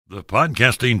The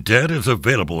Podcasting Dead is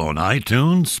available on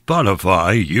iTunes,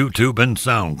 Spotify, YouTube, and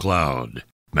SoundCloud.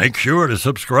 Make sure to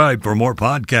subscribe for more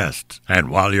podcasts, and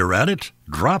while you're at it,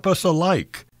 drop us a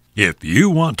like. If you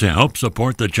want to help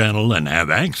support the channel and have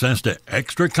access to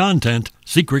extra content,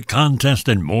 secret contests,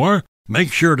 and more,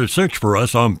 make sure to search for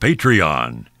us on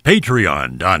Patreon.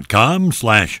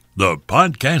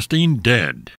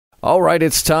 Patreon.com/thepodcastingdead. All right,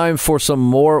 it's time for some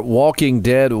more Walking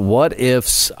Dead What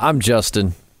Ifs. I'm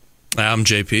Justin. I'm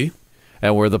JP.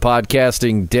 And we're the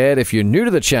Podcasting Dead. If you're new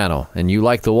to the channel and you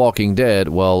like The Walking Dead,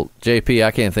 well, JP,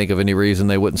 I can't think of any reason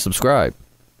they wouldn't subscribe.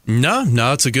 No,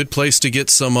 it's a good place to get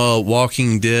some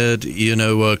Walking Dead,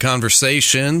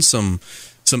 conversation, some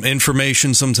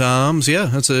information sometimes. Yeah,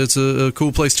 it's a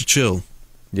cool place to chill.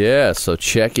 Yeah, so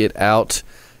check it out,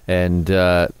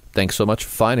 and thanks so much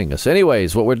for finding us.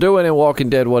 Anyways, what we're doing in Walking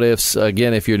Dead What Ifs,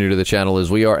 again, if you're new to the channel, is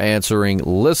we are answering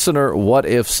listener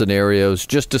what-if scenarios,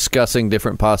 just discussing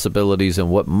different possibilities and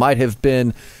what might have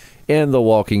been in the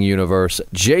Walking universe.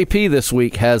 JP this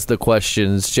week has the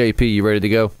questions. JP, you ready to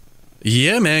go?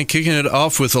 Yeah, man, kicking it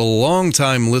off with a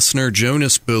longtime listener,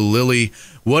 Jonas Bilili.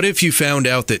 What if you found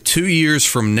out that 2 years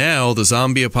from now the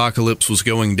zombie apocalypse was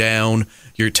going down?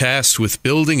 You're tasked with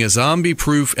building a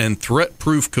zombie-proof and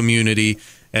threat-proof community,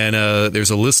 and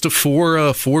there's a list of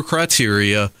four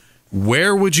criteria.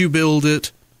 Where would you build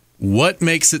it? What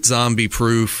makes it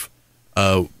zombie-proof?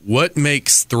 What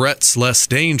makes threats less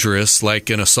dangerous, like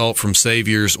an assault from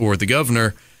saviors or the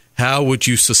governor? How would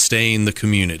you sustain the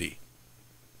community?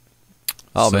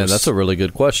 Oh, man, that's a really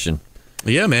good question.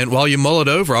 Yeah, man. While you mull it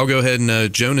over, I'll go ahead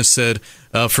and Jonas said,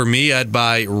 for me, I'd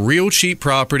buy real cheap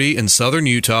property in southern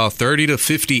Utah, 30 to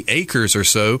 50 acres or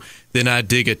so. Then I'd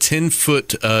dig a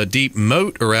 10-foot deep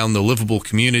moat around the livable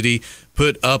community,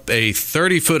 put up a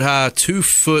 30-foot high,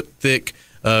 2-foot thick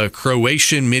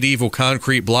Croatian medieval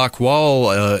concrete block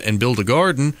wall and build a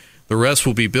garden. The rest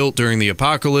will be built during the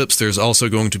apocalypse. There's also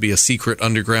going to be a secret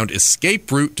underground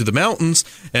escape route to the mountains.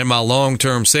 And my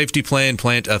long-term safety plan,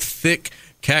 plant a thick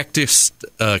cactus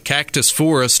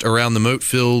forest around the moat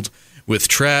filled with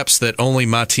traps that only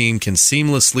my team can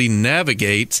seamlessly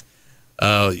navigate.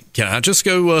 Can I just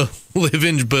go live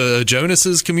in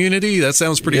Jonas's community? That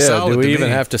sounds pretty solid. Do we to even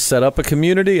me. have to set up a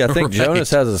community? I think Right.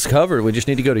 Jonas has us covered. We just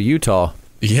need to go to Utah.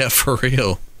 Yeah, for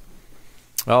real.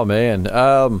 Oh, man.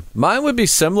 Mine would be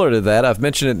similar to that. I've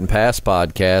mentioned it in past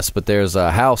podcasts, but there's a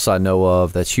house I know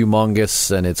of that's humongous,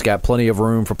 and it's got plenty of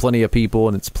room for plenty of people,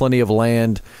 and it's plenty of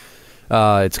land.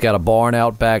 It's got a barn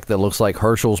out back that looks like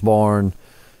Herschel's barn.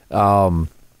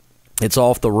 It's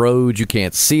off the road. You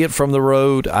can't see it from the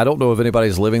road. I don't know if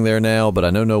anybody's living there now, but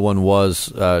I know no one was.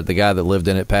 The guy that lived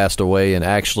in it passed away, and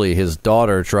actually his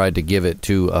daughter tried to give it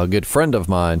to a good friend of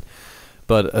mine.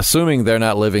 But assuming they're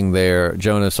not living there,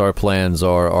 Jonas, our plans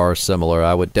are similar.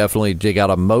 I would definitely dig out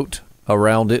a moat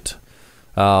around it,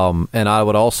 and I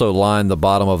would also line the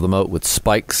bottom of the moat with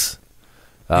spikes,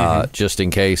 just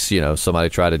in case somebody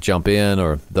tried to jump in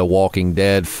or the Walking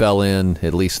Dead fell in.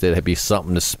 At least it'd be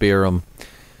something to spear them.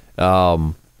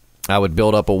 I would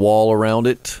build up a wall around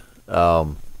it.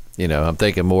 I'm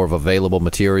thinking more of available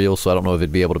material, so I don't know if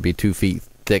it'd be able to be 2 feet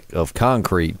thick of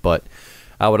concrete, but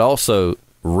I would also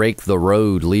rake the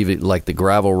road, leave it like the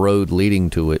gravel road leading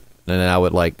to it, and then I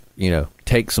would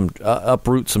take some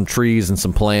uproot some trees and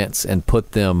some plants and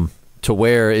put them to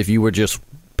where if you were just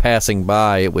passing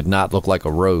by it would not look like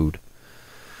a road.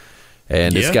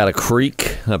 And It's got a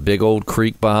creek, a big old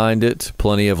creek behind it,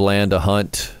 plenty of land to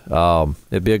hunt.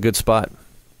 It'd be a good spot.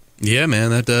 Yeah, man,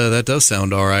 that does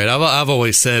sound all right. I've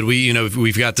always said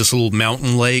we've got this little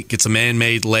mountain lake. It's a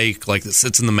man-made lake that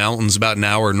sits in the mountains about an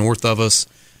hour north of us.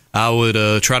 I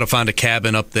would try to find a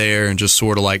cabin up there and just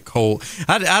sort of I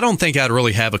don't think I'd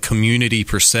really have a community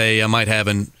per se. I might have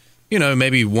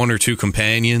maybe 1 or 2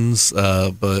 companions,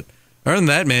 but other than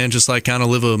that, man, just kind of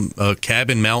live a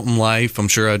cabin mountain life. I'm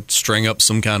sure I'd string up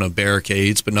some kind of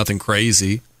barricades, but nothing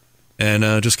crazy, and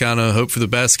just kind of hope for the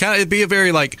best. It'd be a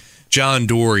very John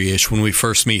Dory-ish when we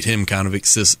first meet him kind of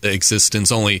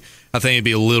existence. Only I think it'd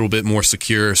be a little bit more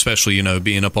secure, especially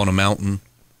being up on a mountain.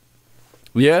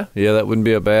 Yeah, that wouldn't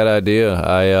be a bad idea.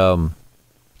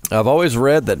 I've always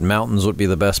read that mountains would be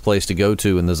the best place to go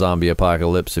to in the zombie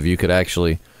apocalypse if you could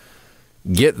actually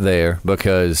get there,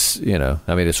 because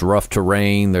it's rough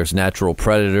terrain. There's natural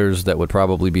predators that would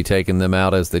probably be taking them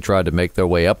out as they tried to make their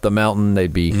way up the mountain.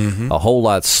 They'd be a whole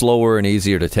lot slower and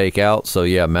easier to take out. So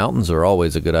yeah, mountains are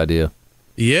always a good idea.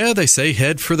 Yeah, they say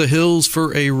head for the hills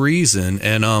for a reason.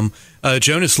 And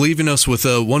Jonas leaving us with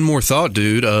one more thought,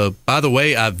 dude. By the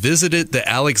way, I visited the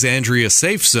Alexandria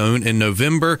Safe Zone in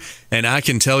November, and I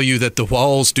can tell you that the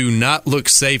walls do not look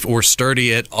safe or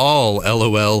sturdy at all,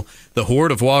 LOL. The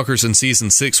horde of walkers in Season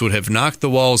 6 would have knocked the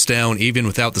walls down even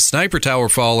without the sniper tower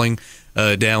falling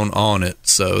down on it.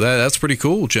 So that's pretty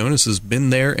cool. Jonas has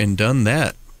been there and done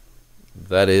that.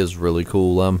 That is really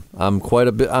cool. I'm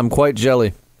quite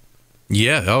jelly.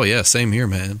 Yeah, oh yeah, same here,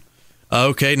 man.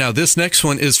 Okay, now this next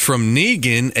one is from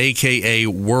Negan, a.k.a.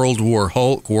 World War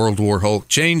Hulk. World War Hulk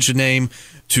changed the name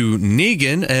to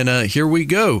Negan, and here we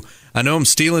go. I know I'm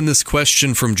stealing this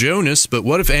question from Jonas, but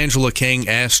what if Angela Kang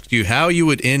asked you how you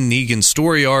would end Negan's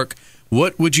story arc?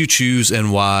 What would you choose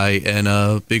and why?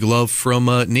 And big love from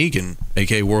Negan,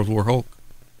 a.k.a. World War Hulk.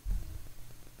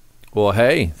 Well,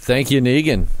 hey, thank you,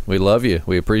 Negan. We love you.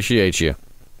 We appreciate you.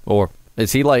 Or...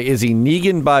 is he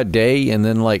Negan by day and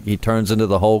then he turns into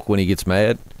the Hulk when he gets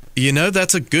mad? You know,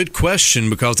 that's a good question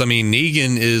because, I mean,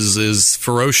 Negan is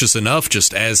ferocious enough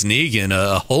just as Negan,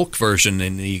 a Hulk version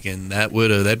in Negan.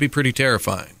 That'd be pretty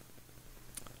terrifying.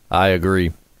 I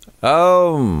agree.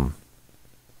 How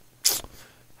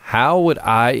would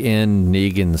I end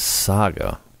Negan's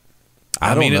saga?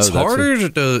 I mean, it's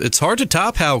hard to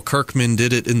top how Kirkman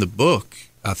did it in the book,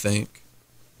 I think.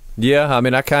 Yeah, I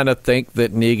mean, I kind of think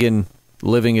that Negan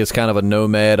living as kind of a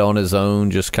nomad on his own,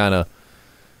 just kind of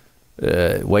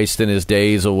wasting his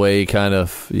days away, kind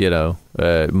of,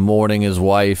 mourning his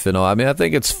wife and all. I mean, I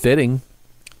think it's fitting.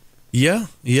 Yeah.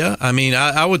 I mean,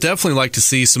 I would definitely like to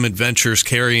see some adventures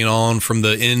carrying on from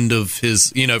the end of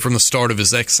his, from the start of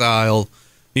his exile,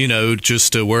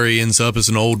 just to where he ends up as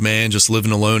an old man, just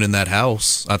living alone in that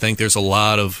house. I think there's a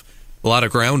lot of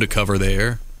ground to cover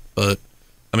there. But,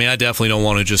 I mean, I definitely don't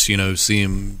want to just, see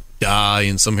him die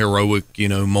in some heroic,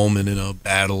 moment in a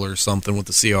battle or something with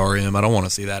the CRM. I don't want to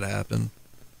see that happen.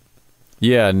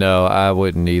 Yeah, no, I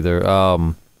wouldn't either.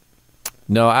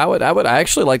 No, I would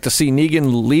actually like to see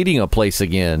Negan leading a place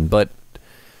again, but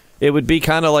it would be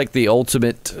kind of like the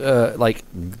ultimate, like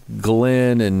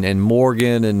Glenn and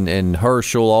Morgan and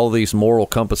Herschel, all these moral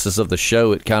compasses of the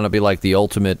show. It'd kind of be like the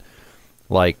ultimate,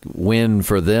 win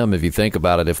for them if you think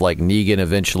about it. If Negan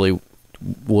eventually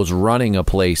was running a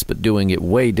place but doing it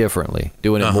way differently,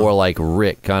 doing it more like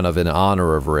Rick, kind of in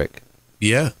honor of Rick.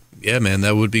 Yeah, man,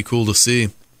 that would be cool to see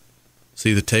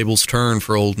the tables turn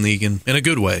for old Negan in a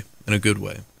good way.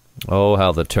 Oh,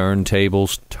 how the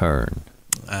turntables turn.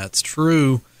 That's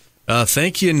true.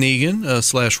 Thank you,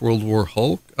 Negan / World War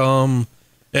Hulk. And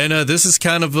this is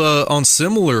kind of on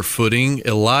similar footing.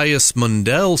 Elias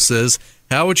Mundell says,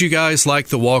 how would you guys like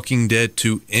The Walking Dead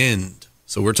to end?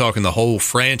 So we're talking the whole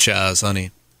franchise,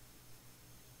 honey.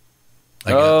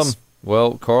 I guess.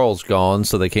 Well, Carl's gone,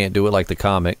 so they can't do it like the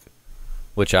comic,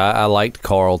 which I liked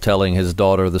Carl telling his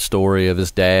daughter the story of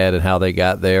his dad and how they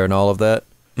got there and all of that.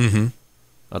 Mm-hmm.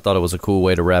 I thought it was a cool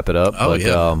way to wrap it up. Oh, but,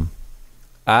 yeah.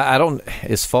 I don't,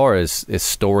 as far as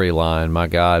storyline, my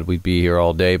God, we'd be here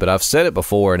all day. But I've said it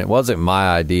before, and it wasn't my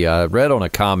idea. I read on a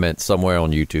comment somewhere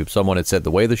on YouTube, someone had said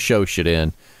the way the show should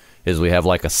end is we have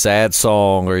a sad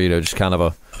song or, just kind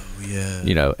of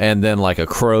and then a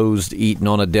crow's eating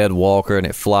on a dead walker and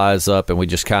it flies up and we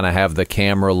just kind of have the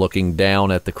camera looking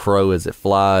down at the crow as it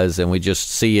flies and we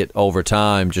just see it over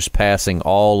time just passing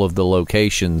all of the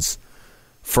locations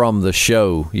from the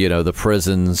show, the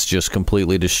prisons just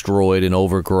completely destroyed and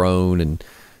overgrown and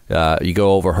you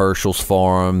go over Herschel's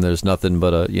farm, there's nothing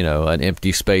but an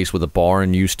empty space where the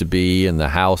barn used to be and the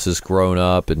house has grown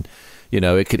up and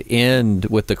it could end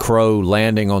with the crow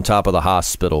landing on top of the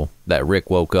hospital that Rick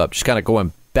woke up, just kind of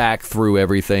going back through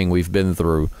everything we've been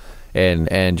through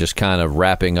and just kind of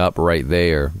wrapping up right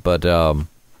there. But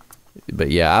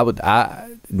yeah,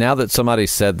 now that somebody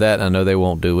said that, I know they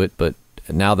won't do it, but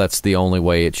now that's the only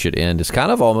way it should end. It's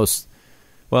kind of almost,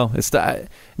 well, it's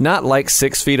not like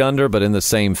 6 Feet Under, but in the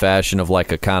same fashion of a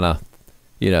kind of,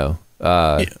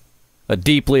 a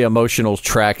deeply emotional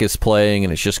track is playing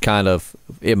and it's just kind of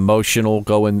emotional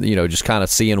going, just kind of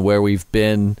seeing where we've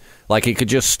been. It could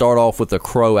just start off with the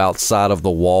crow outside of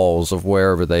the walls of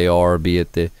wherever they are, be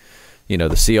it the, the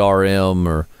CRM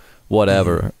or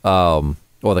whatever, or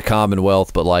the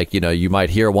Commonwealth. But you might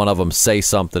hear one of them say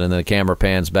something and then the camera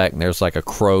pans back and there's a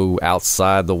crow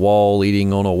outside the wall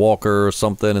eating on a walker or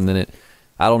something. And then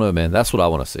I don't know, man, that's what I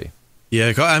want to see.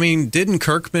 Yeah, I mean, didn't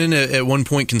Kirkman at one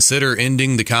point consider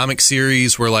ending the comic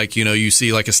series where, you see,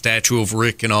 a statue of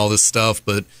Rick and all this stuff,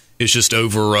 but it's just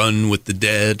overrun with the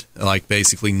dead?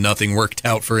 Basically nothing worked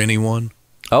out for anyone?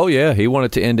 Oh, yeah. He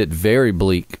wanted to end it very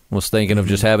bleak. Was thinking of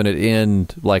just having it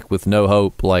end, with no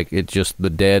hope, it just the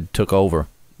dead took over.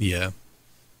 Yeah.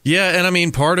 Yeah, and I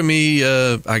mean, part of me,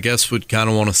 I guess, would kind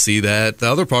of want to see that. The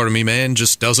other part of me, man,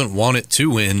 just doesn't want it to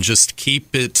win. Just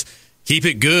keep it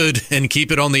good and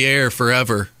keep it on the air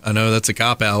forever. I know that's a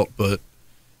cop-out, but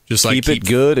just keep it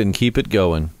good and keep it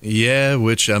going. Yeah,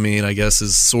 which, I mean, I guess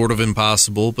is sort of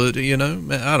impossible, but, I don't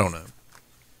know.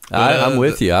 I'm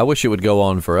with you. I wish it would go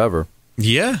on forever.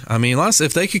 Yeah, I mean,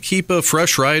 if they could keep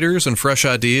fresh writers and fresh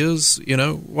ideas,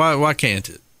 why can't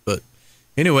it? But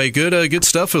anyway, good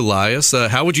stuff, Elias.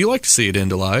 How would you like to see it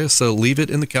end, Elias? Leave it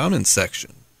in the comments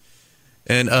section.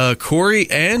 And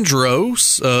Corey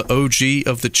Andros, OG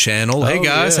of the channel. Hey,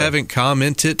 guys, haven't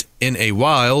commented in a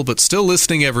while, but still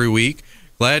listening every week.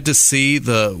 Glad to see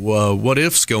the What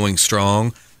Ifs going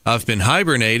strong. I've been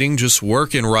hibernating, just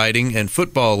working, writing, and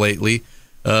football lately.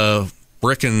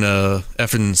 Brickin'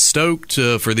 effing stoked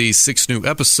for these 6 new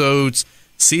episodes.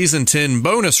 Season 10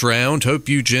 bonus round. Hope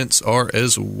you gents are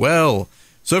as well.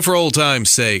 So for old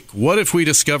time's sake, what if we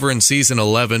discover in Season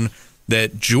 11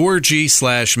 that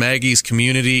Georgie/Maggie's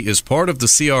community is part of the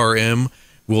CRM?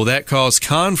 Will that cause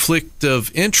conflict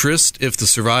of interest if the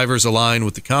survivors align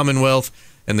with the Commonwealth,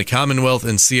 and the Commonwealth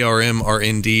and CRM are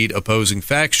indeed opposing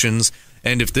factions?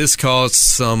 And if this caused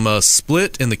some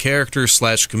split in the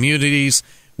characters/communities,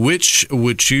 which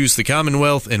would choose the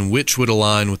Commonwealth and which would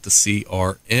align with the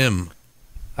CRM?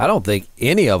 I don't think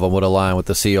any of them would align with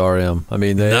the CRM. I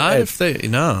mean,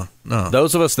 no.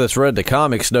 Those of us that's read the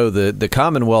comics know that the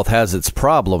Commonwealth has its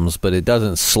problems, but it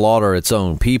doesn't slaughter its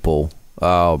own people.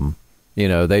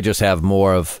 They just have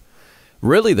more of.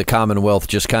 Really, the Commonwealth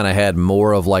just kind of had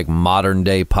more of like modern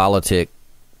day politic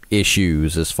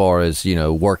issues as far as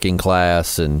working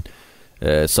class and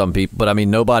some people. But I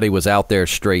mean, nobody was out there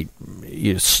straight.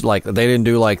 Like they didn't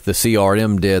do like the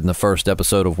CRM did in the first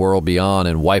episode of World Beyond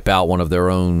and wipe out one of their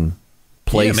own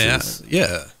places.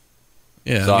 Yeah.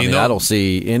 So I mean, I don't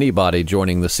see anybody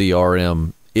joining the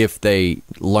CRM if they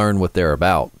learn what they're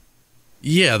about.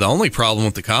 Yeah, the only problem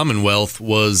with the Commonwealth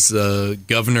was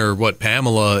Governor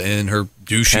Pamela and her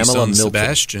douchey son Milton.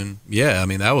 Sebastian. Yeah, I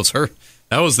mean that was her.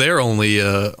 That was their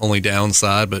only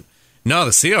downside. But no,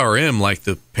 the CRM, like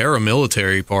the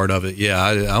paramilitary part of it. Yeah,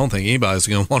 I don't think anybody's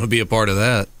going to want to be a part of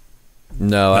that.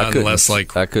 No, not unless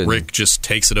Rick just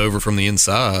takes it over from the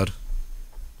inside.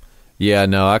 Yeah,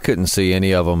 no, I couldn't see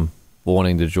any of them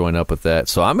wanting to join up with that.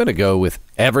 So I'm going to go with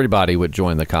everybody would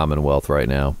join the Commonwealth right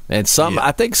now. And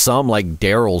I think some, like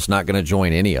Daryl's not going to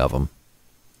join any of them.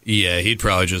 Yeah, he'd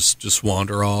probably just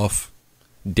wander off.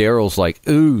 Daryl's like,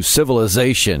 ooh,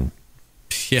 civilization.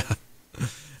 Yeah.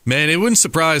 Man, it wouldn't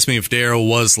surprise me if Daryl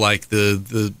was like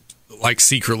the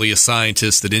secretly a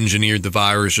scientist that engineered the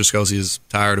virus just because he's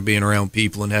tired of being around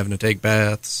people and having to take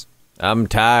baths. I'm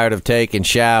tired of taking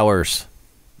showers.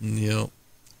 Yep.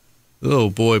 Oh,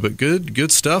 boy, but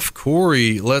good stuff.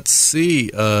 Corey, let's see.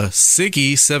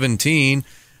 Siggy17,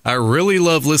 I really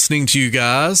love listening to you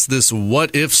guys. This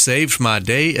What If saved my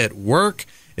day at work.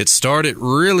 It started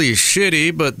really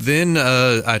shitty, but then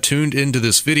I tuned into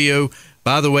this video.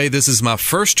 By the way, this is my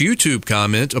first YouTube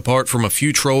comment, apart from a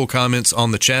few troll comments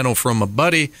on the channel from a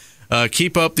buddy.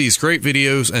 Keep up these great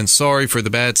videos, and sorry for the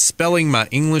bad spelling. My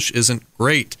English isn't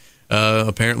great.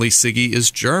 Apparently Siggy is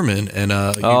German, and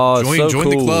join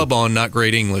the club on Not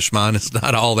Great English. Mine is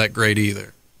not all that great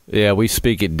either. Yeah, we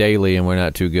speak it daily, and we're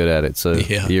not too good at it. So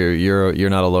yeah. You're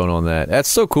not alone on that. That's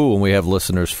so cool when we have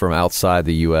listeners from outside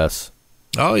the U.S.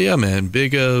 Oh yeah, man!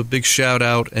 Big shout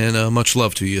out and much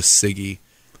love to you, Siggy.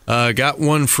 Got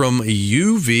one from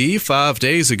UV 5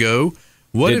 days ago.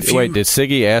 Did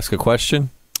Siggy ask a question?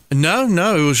 No,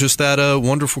 it was just that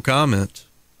wonderful comment.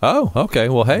 Oh, okay.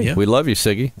 Well, hey, we love you,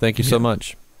 Siggy. Thank you so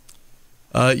much.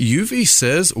 UV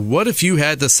says, what if you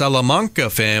had the Salamanca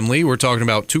family? We're talking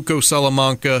about Tuco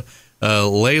Salamanca,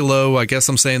 Lalo, I guess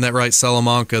I'm saying that right,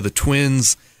 Salamanca, the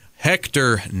twins,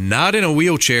 Hector, not in a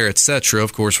wheelchair, etc.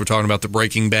 Of course, we're talking about the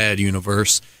Breaking Bad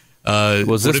universe.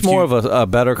 Was this more of a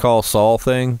Better Call Saul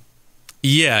thing?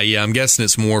 Yeah, I'm guessing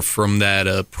it's more from that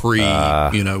Walter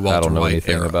I don't know White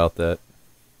anything era. about that.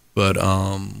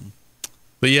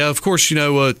 But yeah, of course,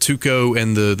 Tuco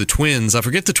and the twins. I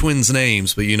forget the twins'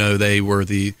 names, but they were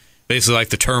basically like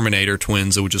the Terminator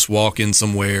twins that would just walk in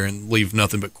somewhere and leave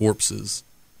nothing but corpses.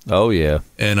 Oh yeah.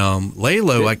 And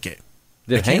Lalo,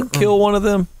 did Hank kill one of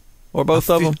them or both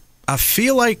of them? I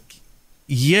feel like,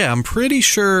 yeah, I'm pretty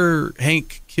sure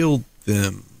Hank killed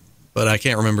them, but I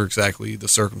can't remember exactly the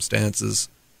circumstances.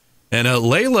 And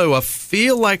Lalo, I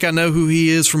feel like I know who he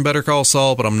is from Better Call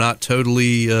Saul, but I'm not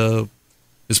totally.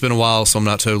 It's been a while, so I'm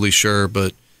not totally sure.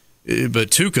 But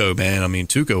Tuco, man, I mean,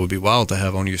 Tuco would be wild to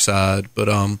have on your side. But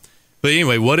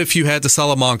anyway, what if you had the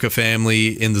Salamanca family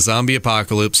in the zombie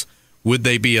apocalypse? would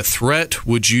they be a threat?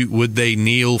 Would they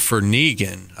kneel for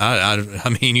Negan? I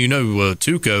mean,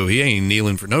 Tuco, he ain't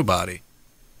kneeling for nobody.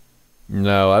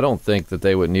 No, I don't think that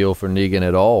they would kneel for Negan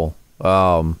at all.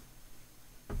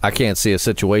 I can't see a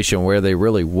situation where they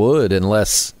really would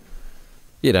unless,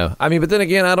 I mean, but then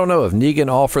again, I don't know. If Negan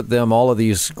offered them all of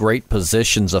these great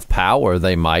positions of power,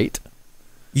 they might.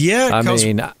 Yeah.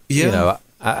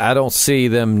 I don't see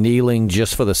them kneeling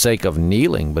just for the sake of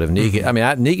kneeling. But if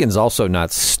Negan, Negan's also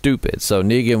not stupid. So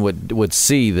Negan would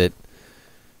see that,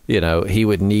 he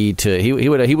would need to,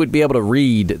 he would be able to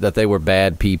read that they were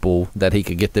bad people, that he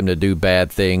could get them to do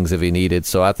bad things if he needed.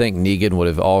 So I think Negan would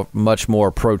have much more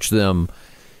approached them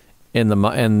in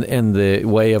the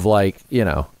way of like,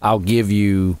 I'll give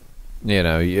you,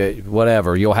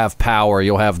 whatever, you'll have power,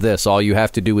 you'll have this, all you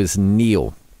have to do is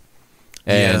kneel.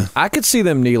 And I could see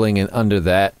them kneeling under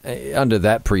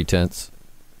that pretense.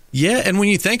 Yeah, and when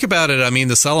you think about it, I mean,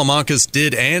 the Salamancas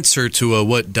did answer to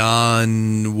what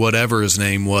Don, whatever his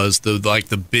name was,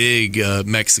 the big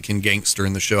Mexican gangster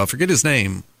in the show. I forget his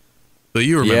name, but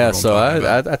you remember. Yeah, so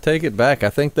I take it back. I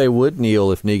think they would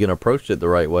kneel if Negan approached it the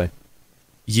right way.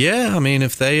 Yeah, I mean,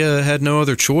 if they had no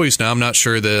other choice. Now, I'm not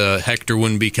sure that Hector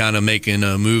wouldn't be kind of making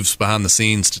moves behind the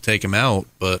scenes to take him out,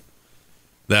 but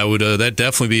that'd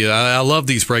definitely be. I love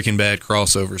these Breaking Bad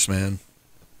crossovers, man.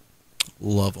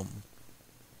 Love them.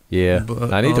 Yeah,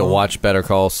 but, I need to watch Better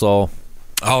Call Saul.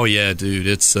 Oh yeah, dude,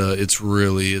 it's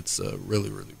really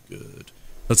good.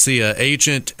 Let's see,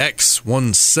 Agent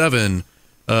X17.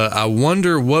 I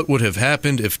wonder what would have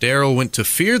happened if Daryl went to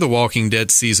Fear the Walking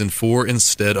Dead season 4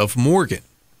 instead of Morgan.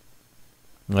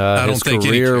 I don't think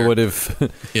his career would have.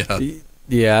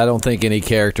 Yeah, I don't think any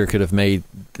character could have made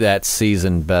that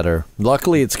season better.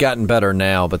 Luckily, it's gotten better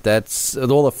now, but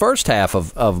the first half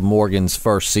of Morgan's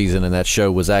first season in that show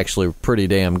was actually pretty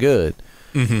damn good.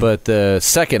 Mm-hmm. But the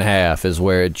second half is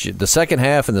where the second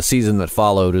half and the season that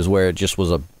followed is where it just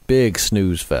was a big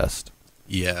snooze fest.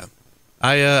 Yeah.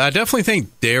 I definitely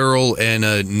think Daryl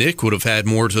and Nick would have had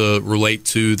more to relate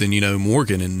to than,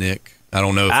 Morgan and Nick. I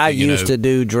don't know. I used to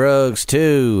do drugs,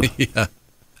 too. Yeah.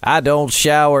 I don't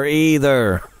shower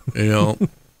either.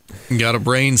 Got a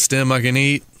brain stem I can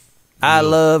eat. I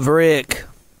love Rick.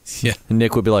 Yeah. And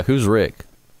Nick would be like, who's Rick?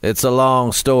 It's a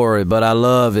long story, but I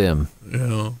love him.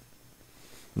 Yeah.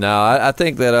 No, I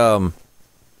think that, I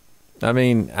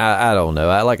don't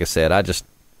know. Like I said, I think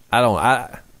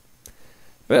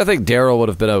Daryl would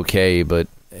have been okay, but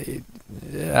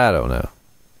I don't know.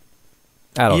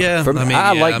 I don't know.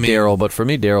 I like Daryl, but for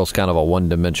me, Daryl's kind of a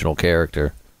one-dimensional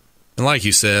character. And like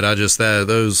you said,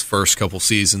 those first couple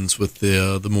seasons with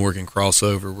the Morgan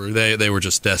crossover, where they were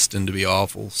just destined to be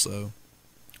awful. So,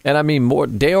 and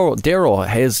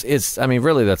Daryl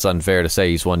really that's unfair to say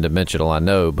he's one dimensional. I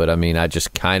know, but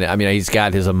he's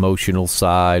got his emotional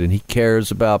side and he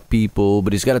cares about people,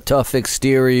 but he's got a tough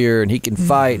exterior and he can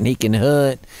fight and he can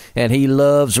hunt and he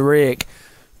loves Rick,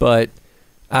 but.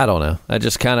 I don't know. I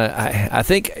just I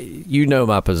think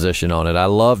my position on it. I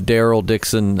love Daryl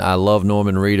Dixon. I love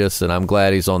Norman Reedus, and I'm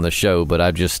glad he's on the show. But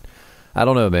I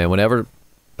don't know, man.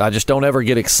 I just don't ever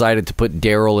get excited to put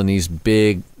Daryl in these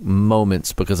big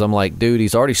moments because I'm like, dude,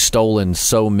 he's already stolen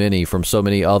so many from so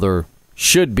many other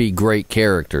should-be great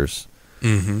characters.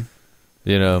 Mm-hmm.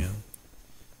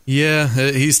 Yeah,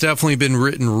 he's definitely been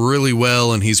written really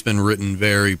well, and he's been written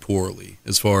very poorly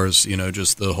as far as,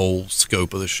 just the whole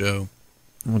scope of the show.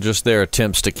 Well, just their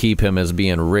attempts to keep him as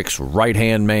being Rick's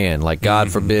right-hand man. Like,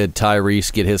 God forbid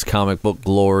Tyrese get his comic book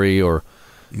glory or,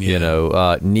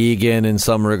 Negan in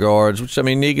some regards. Which,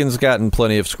 Negan's gotten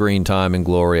plenty of screen time and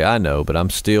glory, I know. But I'm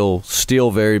still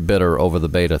very bitter over the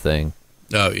beta thing.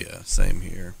 Oh, yeah. Same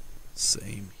here.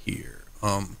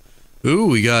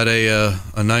 We got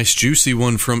a nice juicy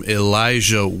one from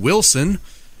Elijah Wilson.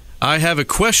 I have a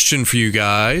question for you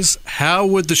guys. How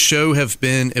would the show have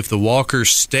been if the walkers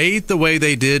stayed the way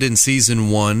they did in season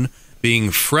 1,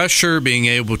 being fresher, being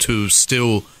able to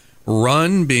still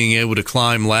run, being able to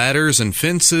climb ladders and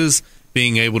fences,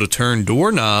 being able to turn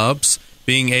doorknobs,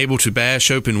 being able to bash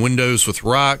open windows with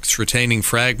rocks, retaining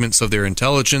fragments of their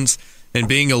intelligence, and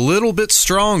being a little bit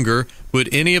stronger?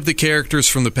 Would any of the characters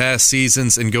from the past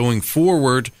seasons and going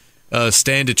forward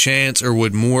stand a chance, or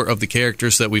would more of the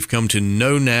characters that we've come to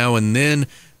know now and then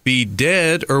be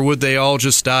dead, or would they all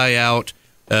just die out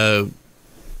right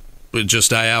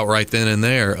then and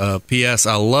there? P.S.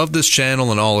 I love this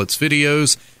channel and all its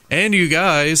videos, and you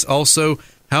guys. Also,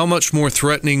 how much more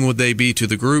threatening would they be to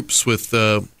the groups with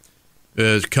the groups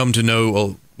they'd come to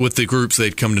know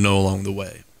along the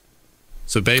way?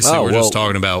 So basically, we're just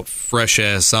talking about fresh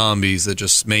ass zombies that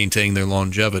just maintain their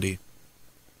longevity.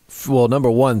 Well, number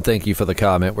one, thank you for the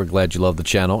comment. We're glad you love the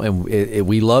channel, and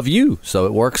we love you, so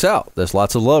it works out. There's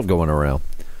lots of love going around.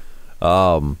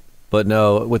 But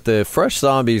no, with the fresh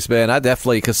zombies, man, I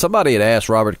definitely, because somebody had asked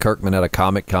Robert Kirkman at a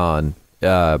Comic-Con,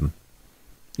 how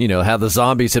the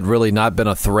zombies had really not been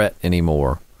a threat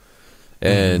anymore.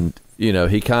 And,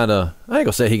 he kind of, I ain't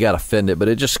gonna say he got offended, but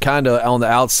it just kind of, on the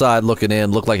outside looking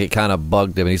in, looked like it kind of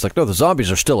bugged him. And he's like, no, the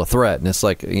zombies are still a threat. And it's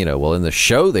like, well, in the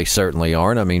show, they certainly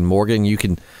aren't. I mean, Morgan, you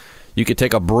could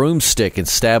take a broomstick and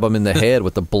stab them in the head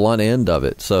with the blunt end of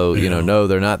it. So, no,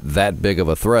 they're not that big of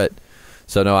a threat.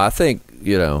 So, no, I think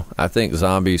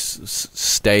zombies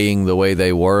staying the way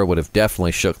they were would have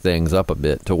definitely shook things up a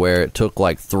bit to where it took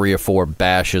like 3 or 4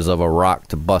 bashes of a rock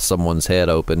to bust someone's head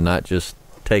open, not just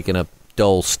taking a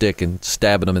dull stick and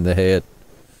stabbing them in the head.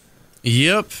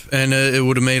 Yep, and it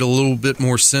would have made a little bit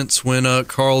more sense when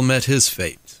Carl met his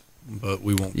fate, but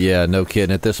we won't. Yeah, no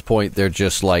kidding. At this point, they're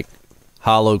just like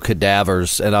hollow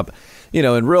cadavers. And,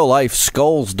 in real life,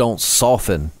 skulls don't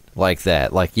soften like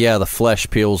that. Like, yeah, the flesh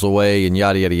peels away and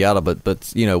yada, yada, yada,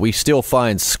 but we still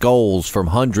find skulls from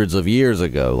hundreds of years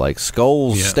ago. Like,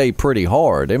 skulls stay pretty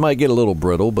hard. They might get a little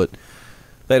brittle, but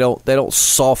they don't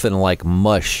soften like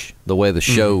mush the way the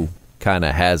show kind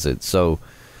of has it. So,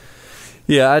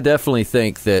 yeah, I definitely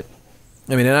think that,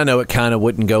 and I know it kind of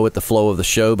wouldn't go with the flow of the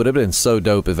show, but it would have been so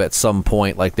dope if at some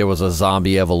point, like, there was a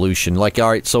zombie evolution. Like,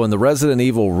 all right, so in the Resident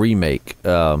Evil remake,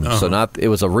 it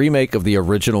was a remake of the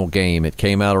original game. It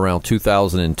came out around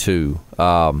 2002.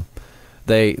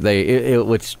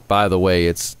 Which, by the way,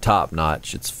 it's top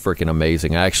notch. It's freaking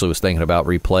amazing. I actually was thinking about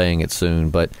replaying it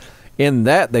soon, but in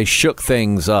that, they shook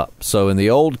things up. So in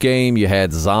the old game, you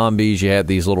had zombies. You had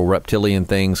these little reptilian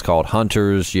things called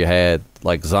hunters. You had,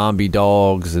 like, zombie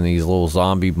dogs and these little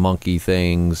zombie monkey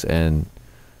things and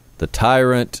the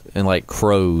tyrant and, like,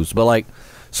 crows. But, like,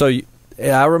 so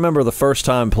I remember the first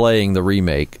time playing the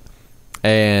remake,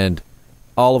 and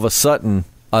all of a sudden,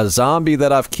 a zombie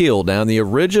that I've killed. Now, in the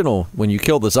original, when you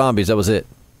killed the zombies, that was it.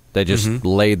 They just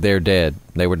laid there dead.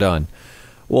 They were done.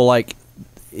 Well, like,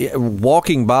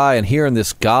 walking by and hearing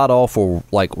this god-awful,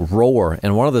 like, roar,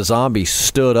 and one of the zombies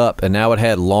stood up, and now it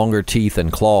had longer teeth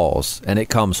and claws, and it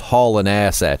comes hauling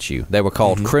ass at you. They were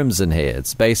called Crimson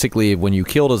Heads. Basically, when you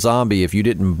killed a zombie, if you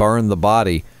didn't burn the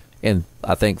body in,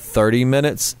 I think, 30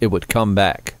 minutes, it would come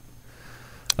back.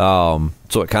 So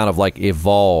it kind of, like,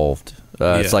 evolved.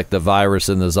 It's like the virus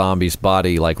in the zombie's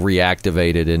body, like,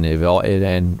 reactivated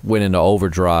and went into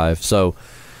overdrive. So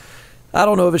I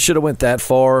don't know if it should have went that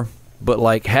far. But,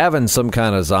 like, having some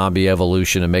kind of zombie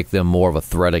evolution and make them more of a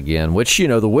threat again, which,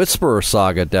 the Whisperer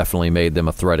saga definitely made them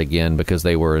a threat again because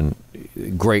they were in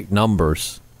great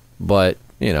numbers. But,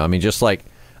 just like,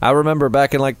 I remember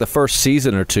back in, like, the first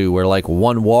season or two where, like,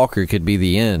 one walker could be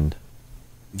the end.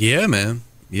 Yeah, man.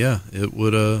 Yeah, it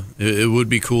would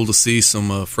be cool to see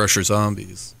some fresher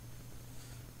zombies.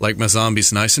 Like my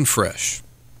zombies nice and fresh.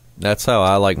 That's how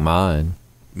I like mine.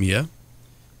 Yeah.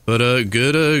 But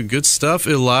good stuff,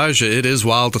 Elijah. It is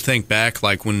wild to think back,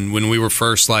 like when we were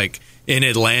first like in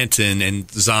Atlanta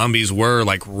and zombies were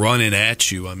like running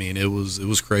at you. I mean, it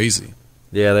was crazy.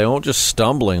 Yeah, they weren't just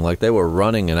stumbling; like they were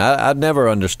running. And I'd never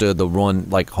understood the one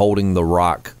like holding the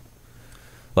rock.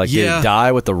 Like did it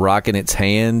die with the rock in its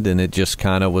hand, and it just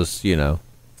kind of was,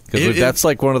 because that's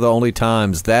like one of the only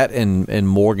times that and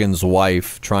Morgan's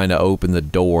wife trying to open the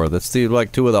door. That's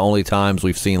like two of the only times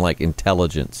we've seen like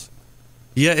intelligence.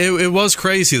 Yeah, it was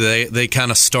crazy. They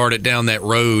kind of started down that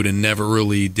road and never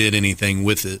really did anything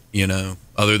with it,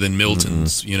 other than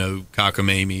Milton's,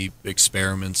 cockamamie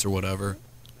experiments or whatever.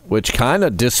 Which kind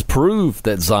of disproved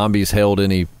that zombies held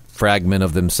any fragment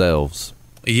of themselves.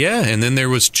 Yeah, and then there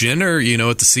was Jenner, at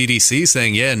the CDC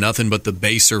saying, nothing but the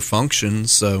baser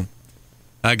functions. So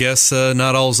I guess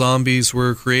not all zombies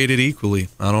were created equally.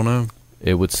 I don't know.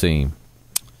 It would seem.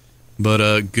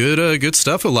 But good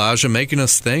stuff, Elijah, making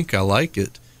us think. I like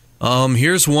it.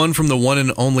 Here's one from the one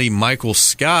and only Michael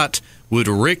Scott. Would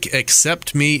Rick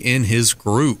accept me in his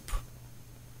group?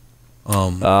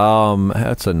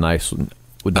 That's a nice one.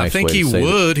 I think he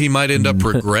would. He might end up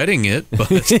regretting it.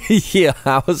 But yeah,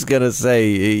 I was gonna say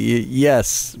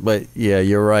yes, but yeah,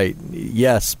 you're right.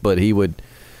 Yes, but he would.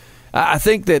 I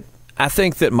think that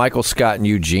Michael Scott and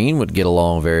Eugene would get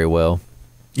along very well.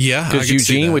 Yeah, because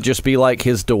Eugene would just be like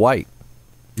his Dwight.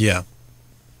 Yeah,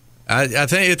 I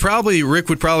think Rick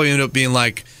would probably end up being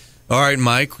like, all right,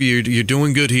 Mike, you're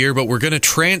doing good here, but we're going to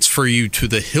transfer you to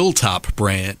the Hilltop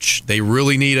branch. They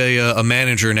really need a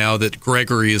manager now that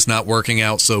Gregory is not working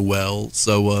out so well.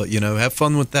 So, have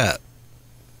fun with that.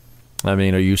 I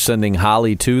mean, are you sending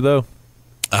Holly too, though?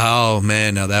 Oh,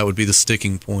 man, now that would be the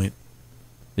sticking point.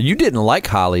 You didn't like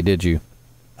Holly, did you?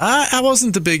 I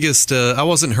wasn't the biggest. I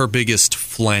wasn't her biggest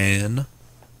flan.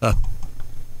 But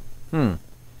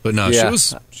no, Yeah.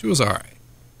 she was all right.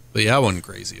 But yeah, I wasn't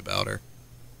crazy about her.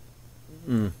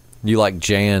 You liked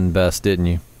Jan best, didn't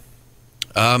you?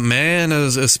 Man,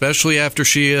 especially after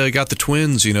she got the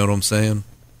twins. You know what I'm saying?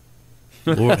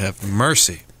 Lord have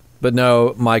mercy. But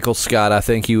no, Michael Scott, I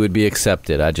think you would be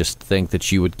accepted. I just think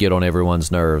that you would get on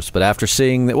everyone's nerves. But after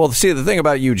seeing that, well, see, the thing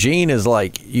about Eugene is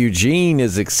like Eugene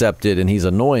is accepted and he's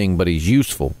annoying, but he's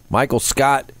useful. Michael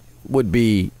Scott would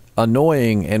be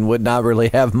annoying and would not really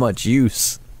have much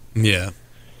use. Yeah.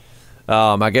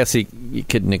 I guess he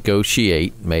could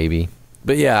negotiate, maybe.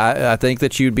 But yeah, I think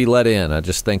that you'd be let in. I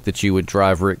just think that you would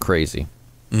drive Rick crazy.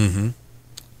 Mm-hmm.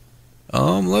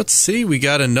 Let's see. We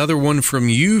got another one from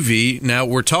UV. Now,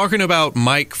 we're talking about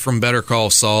Mike from Better Call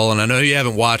Saul, and I know you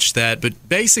haven't watched that, but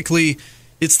basically,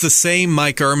 it's the same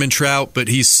Mike Ehrmantraut, but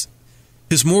his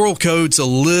moral code's a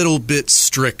little bit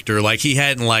stricter. Like, he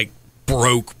hadn't, like,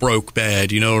 broke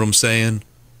bad, you know what I'm saying?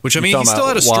 Which, I mean, he still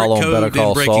had a strict code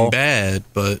in Breaking Bad,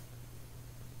 but...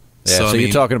 Yeah, so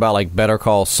you're talking about, like, Better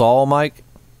Call Saul, Mike?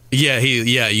 Yeah,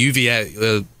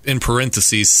 UV in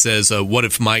parentheses says, "What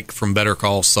if Mike from Better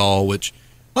Call Saul?" Which,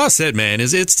 like I said, man,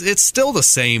 it's still the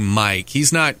same Mike.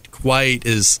 He's not quite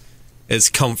as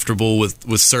comfortable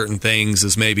with certain things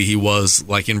as maybe he was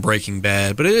like in Breaking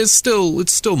Bad, but it's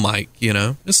still Mike. You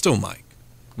know, it's still Mike.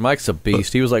 Mike's a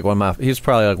beast. He was like he's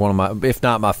probably like one of my, if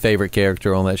not my favorite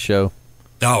character on that show.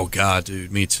 Oh God,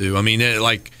 dude, me too. I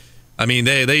mean,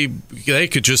 they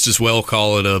could just as well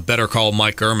call it a Better Call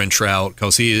Mike Ehrmantraut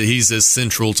because he's as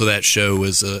central to that show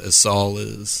as Saul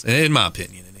is, in my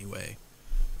opinion, anyway.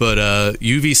 But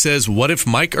UV says, what if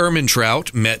Mike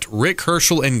Ehrmantraut met Rick,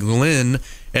 Herschel, and Glenn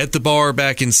at the bar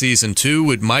back in season 2?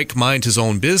 Would Mike mind his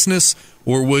own business,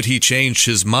 or would he change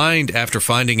his mind after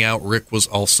finding out Rick was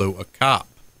also a cop?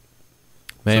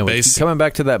 Man, coming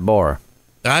back to that bar.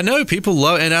 I know people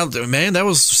love, and man, that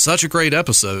was such a great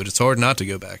episode. It's hard not to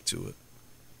go back to it.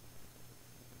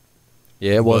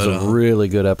 Yeah, it was a really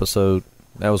good episode.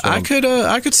 That was. I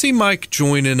could see Mike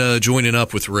joining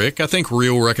up with Rick. I think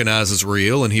Real recognizes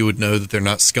Real, and he would know that they're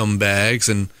not scumbags,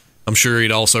 and I'm sure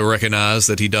he'd also recognize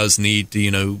that he does need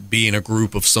to be in a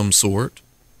group of some sort.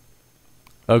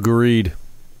 Agreed.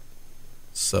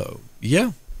 So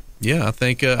yeah, I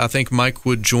think Mike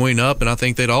would join up, and I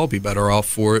think they'd all be better off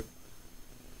for it.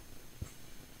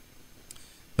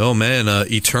 Oh, man,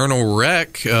 Eternal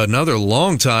Wreck, another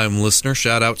long-time listener.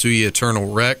 Shout out to you,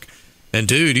 Eternal Wreck. And,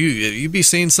 dude, you be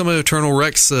seeing some of Eternal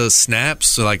Wreck's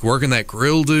snaps, like working that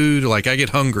grill, dude. Like, I get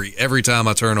hungry every time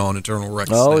I turn on Eternal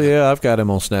Wreck's snap. Yeah, I've got him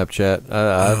on Snapchat.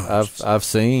 I've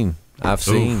seen.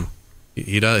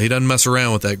 He doesn't mess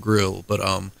around with that grill. But,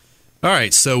 all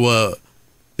right, so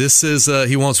this is,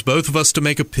 he wants both of us to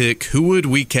make a pick. Who would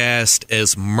we cast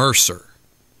as Mercer?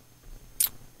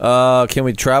 Can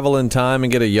we travel in time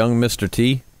and get a young Mr.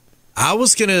 T? I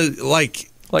was gonna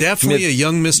definitely a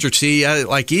young Mr. T.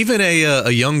 Even a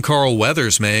young Carl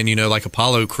Weathers, man. Like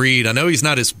Apollo Creed. I know he's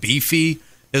not as beefy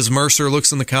as Mercer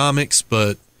looks in the comics,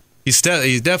 but he's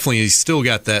still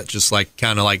got that just like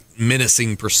kind of like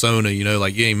menacing persona.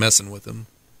 Like you ain't messing with him.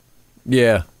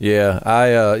 Yeah.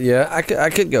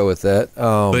 I could go with that.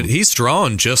 But he's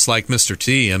drawn just like Mr.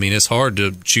 T. I mean, it's hard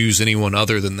to choose anyone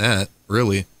other than that,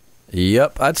 really.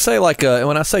 Yep, I'd say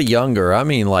when I say younger, I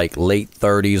mean like late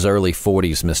 30s, early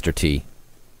 40s, Mr. T.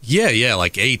 Yeah,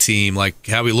 like A-Team, like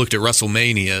how we looked at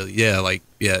WrestleMania.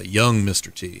 Yeah, young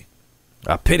Mr. T.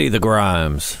 I pity the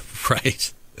Grimes.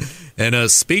 Right.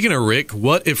 And speaking of Rick,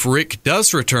 what if Rick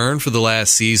does return for the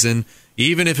last season,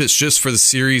 even if it's just for the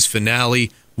series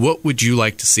finale? What would you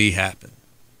like to see happen?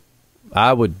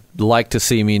 I would like to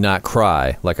see me not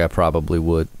cry like I probably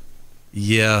would.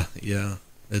 Yeah.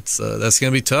 It's that's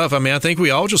going to be tough. I mean, I think we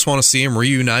all just want to see him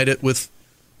reunited with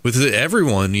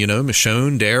everyone,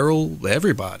 Michonne, Daryl,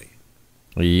 everybody.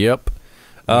 Yep.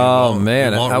 We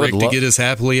want Rick to get his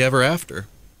happily ever after.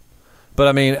 But,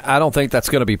 I mean, I don't think that's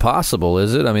going to be possible,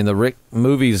 is it? I mean, the Rick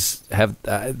movies have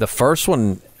the first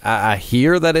one, I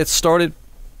hear that it started,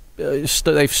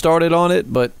 they've started on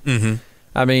it, but,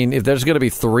 I mean, if there's going to be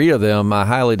 3 of them, I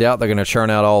highly doubt they're going to churn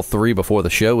out all 3 before the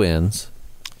show ends.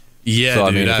 Yeah, so,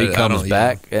 dude, I mean, if he comes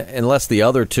back, unless the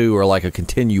other 2 are like a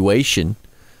continuation,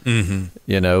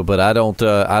 but I don't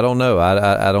know. I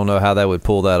don't know how that would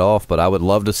pull that off, but I would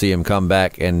love to see him come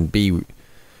back and be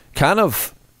kind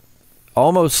of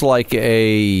almost like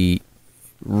a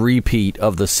repeat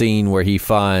of the scene where he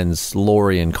finds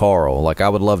Lori and Carl. Like, I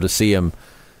would love to see him,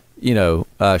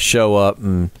 show up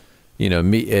and,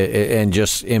 and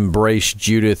just embrace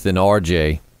Judith and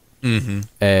RJ. And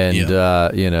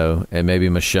and maybe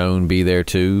Michonne be there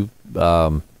too,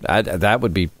 that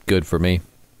would be good for me.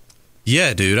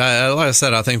 Yeah, dude. Like I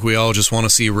said, I think we all just want to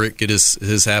see Rick get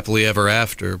his happily ever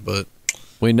after. But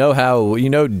we know how.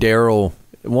 Daryl.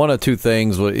 One of two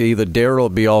things: either Daryl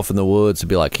would be off in the woods and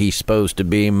be like, "He's supposed to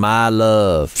be my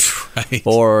love," right.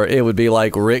 Or it would be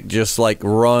like Rick just like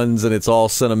runs and it's all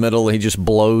sentimental and he just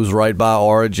blows right by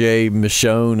RJ,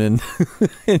 Michonne, and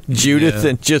Judith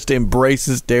and just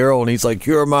embraces Daryl and he's like,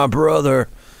 "You're my brother.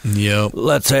 Yep.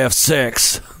 Let's have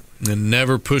sex and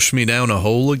never push me down a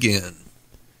hole again.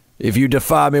 If you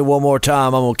defy me one more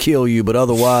time, I'm gonna kill you. But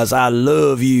otherwise, I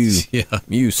love you. Yeah.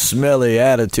 You smelly,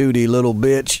 attitudey little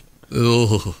bitch."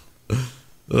 Oh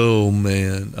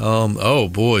man. Oh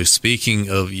boy. Speaking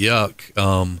of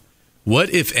yuck. What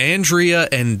if Andrea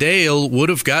and Dale would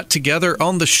have got together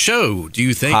on the show? Do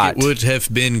you think it would have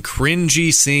been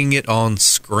cringy seeing it on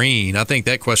screen? I think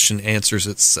that question answers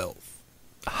itself.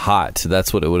 Hot.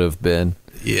 That's what it would have been.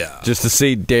 Yeah. Just to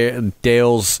see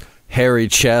Dale's hairy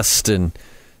chest and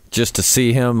just to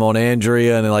see him on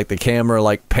Andrea and like the camera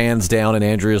like pans down and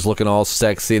Andrea's looking all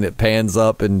sexy and it pans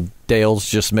up and Dale's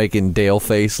just making Dale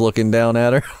face looking down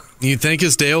at her. You think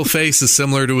his Dale face is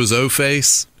similar to his O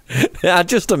face? I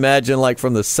just imagine like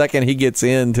from the second he gets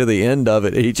in to the end of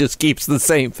it, he just keeps the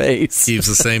same face. Keeps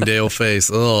the same Dale face.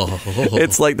 Oh.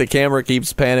 It's like the camera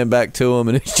keeps panning back to him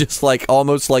and it's just like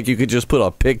almost like you could just put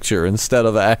a picture instead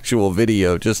of an actual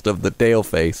video just of the Dale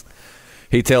face.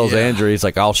 He tells Andrea, he's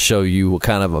like, "I'll show you what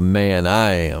kind of a man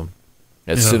I am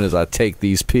as soon as I take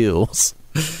these pills."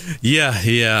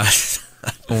 Yeah.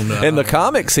 Oh, no. In the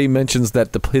comics, he mentions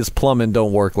that his plumbing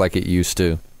don't work like it used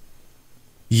to.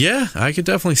 Yeah, I could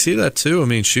definitely see that too. I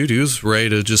mean, shoot, he was ready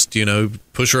to just,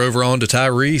 push her over onto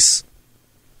Tyrese.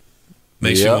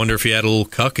 Makes you wonder if he had a little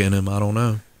cuck in him. I don't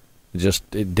know.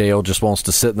 Dale just wants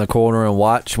to sit in the corner and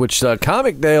watch, which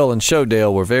comic Dale and show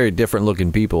Dale were very different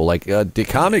looking people. Like the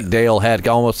comic Dale had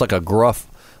almost like a gruff,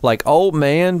 like old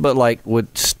man, but like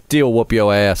would still whoop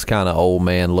your ass kind of old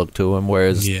man look to him.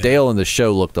 Whereas Dale in the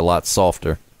show looked a lot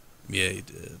softer. Yeah, he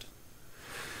did.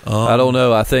 I don't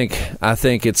know. I think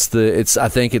it's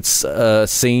a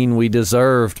scene we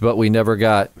deserved, but we never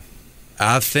got.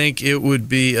 I think it would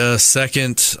be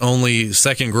second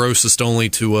grossest only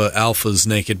to Alpha's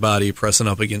naked body pressing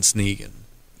up against Negan.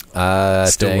 I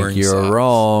think you're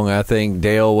wrong. I think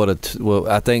Dale would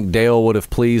have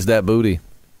pleased that booty.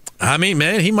 I mean,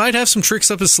 man, he might have some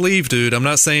tricks up his sleeve, dude. I'm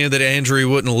not saying that Andrea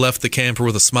wouldn't have left the camper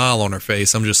with a smile on her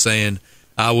face. I'm just saying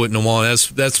I wouldn't have wanted.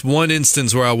 That's one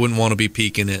instance where I wouldn't want to be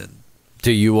peeking in.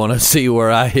 Do you want to see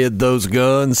where I hid those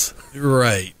guns?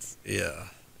 Right. Yeah.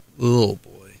 Oh boy.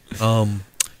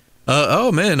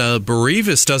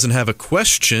 Berevis doesn't have a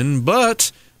question,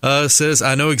 but says,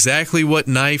 "I know exactly what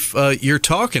knife you're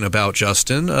talking about,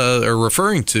 Justin, or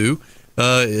referring to.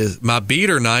 My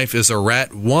beater knife is a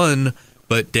Rat 1,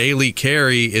 but daily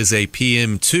carry is a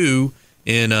PM2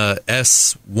 in a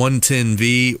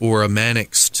S110V or a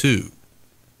Mannix 2.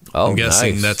 Oh, I'm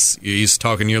guessing he's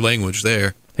talking your language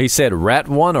there. He said Rat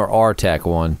 1 or RTAC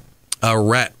 1? A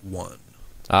Rat 1.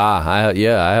 I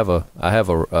have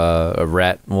a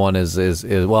Rat 1 is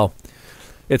well,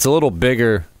 it's a little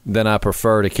bigger than I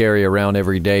prefer to carry around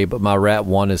every day, but my Rat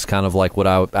 1 is kind of like what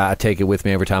I take it with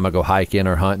me every time I go hiking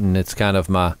or hunting. It's kind of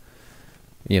my,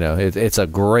 it's a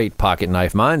great pocket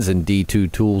knife. Mine's in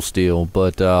D2 tool steel,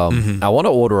 but I want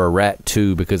to order a Rat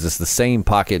 2 because it's the same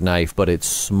pocket knife, but it's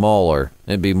smaller.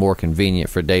 It'd be more convenient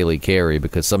for daily carry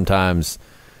because sometimes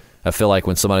I feel like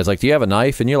when somebody's like, "Do you have a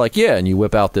knife?" and you're like, "Yeah," and you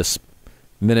whip out this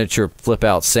miniature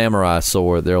flip-out samurai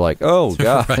sword, they're like, "Oh,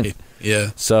 God." Right.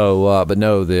 Yeah. So, but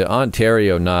no, the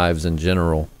Ontario knives in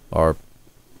general are...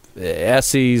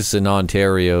 Essies and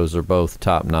Ontarios are both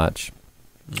top-notch.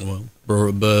 Well,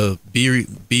 Beverius,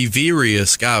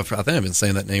 God, I think I've been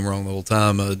saying that name wrong the whole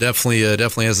time. Definitely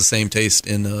has the same taste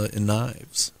in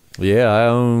knives. Yeah, I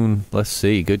own, let's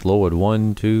see, good Lord,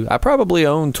 1, 2... I probably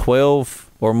own 12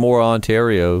 or more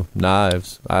Ontario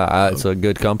knives. It's a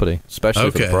good company, especially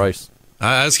for the price.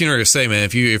 I was going to say, man,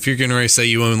 if you're going to say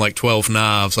you own like 12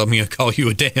 knives, I'm going to call you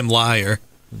a damn liar.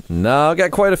 No, I got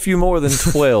quite a few more than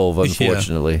 12,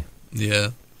 unfortunately. Yeah.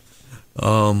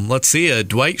 Let's see.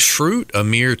 Dwight Schrute, a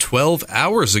mere 12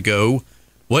 hours ago.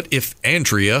 What if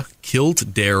Andrea killed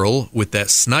Daryl with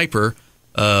that sniper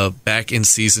back in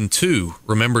season 2?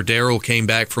 Remember, Daryl came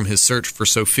back from his search for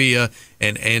Sophia,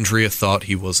 and Andrea thought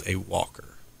he was a walker.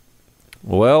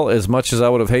 Well, as much as I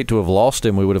would have hated to have lost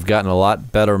him, we would have gotten a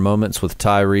lot better moments with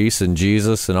Tyrese and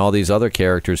Jesus and all these other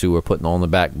characters who were putting on the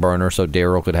back burner so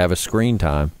Daryl could have a screen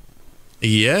time.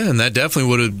 Yeah, and that definitely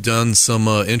would have done some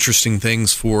interesting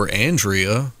things for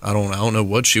Andrea. I don't know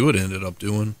what she would have ended up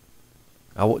doing.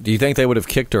 Do you think they would have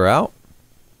kicked her out?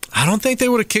 I don't think they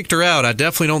would have kicked her out. I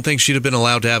definitely don't think she'd have been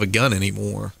allowed to have a gun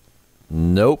anymore.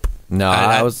 Nope. No,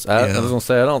 I was gonna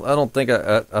say I don't think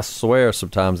I swear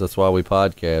sometimes that's why we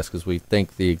podcast, because we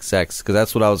think the exact, because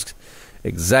that's what I was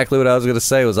exactly what I was gonna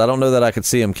say was I don't know that I could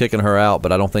see him kicking her out,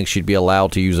 but I don't think she'd be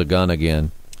allowed to use a gun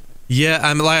again. Yeah,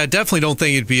 I definitely don't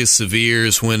think it'd be as severe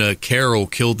as when Carol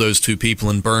killed those two people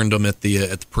and burned them at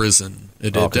the prison.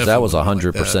 Because that was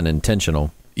 100%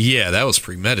 intentional. Yeah, that was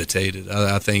premeditated.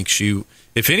 I think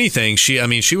if anything,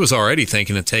 she was already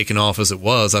thinking of taking off as it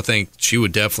was. I think she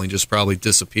would definitely just probably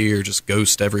disappear, just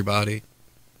ghost everybody.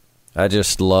 I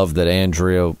just love that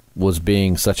Andrea was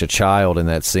being such a child in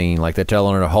that scene. Like, they're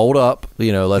telling her to hold up,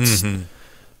 let's,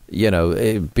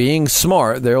 being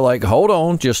smart. They're like, hold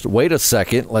on, just wait a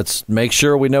second. Let's make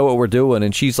sure we know what we're doing.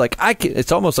 And she's like,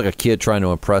 it's almost like a kid trying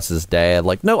to impress his dad.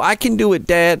 Like, no, I can do it,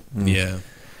 Dad. Yeah.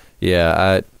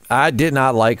 Yeah, I did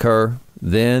not like her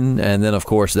then, and then, of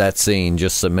course, that scene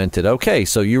just cemented, okay,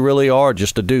 so you really are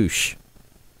just a douche.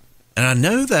 And I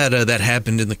know that that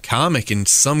happened in the comic in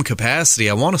some capacity.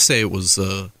 I want to say it was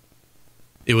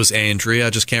Andrea. I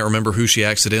just can't remember who she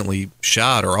accidentally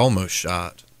shot or almost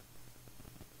shot.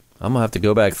 I'm going to have to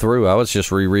go back through. I was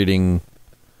just rereading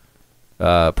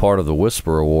part of the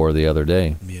Whisperer War the other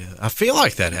day. Yeah, I feel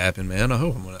like that happened, man. I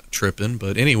hope I'm not tripping.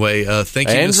 But anyway, thank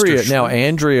you, Andrea. Mr. Now,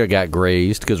 Andrea got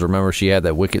grazed because remember she had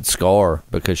that wicked scar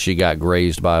because she got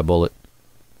grazed by a bullet.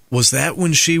 Was that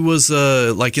when she was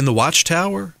like in the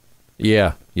Watchtower?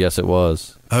 Yeah. Yes, it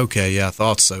was. Okay, yeah, I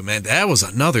thought so, man. That was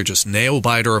another just nail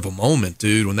biter of a moment,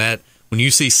 dude. When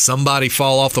you see somebody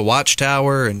fall off the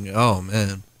Watchtower, and oh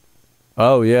man.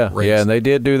 Oh, yeah. Yeah, and they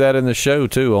did do that in the show,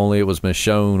 too, only it was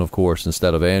Michonne, of course,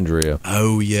 instead of Andrea.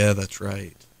 Oh, yeah, that's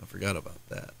right. I forgot about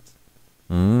that.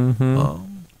 Mm-hmm.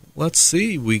 Let's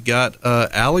see. We got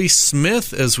Allie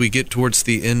Smith as we get towards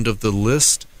the end of the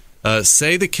list.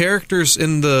 Say the characters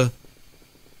in The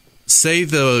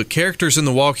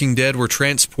Walking Dead were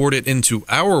transported into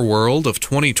our world of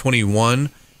 2021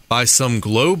 by some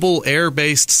global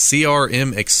air-based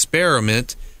CRM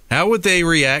experiment. How would they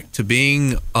react to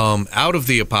being out of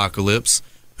the apocalypse?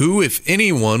 Who, if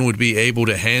anyone, would be able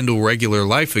to handle regular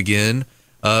life again?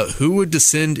 Who would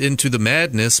descend into the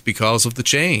madness because of the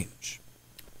change?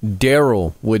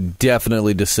 Daryl would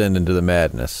definitely descend into the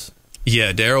madness.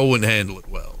 Yeah, Daryl wouldn't handle it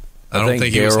well. I don't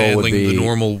think he was handling the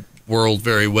normal world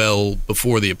very well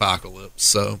before the apocalypse.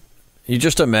 So you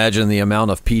just imagine the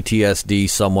amount of PTSD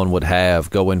someone would have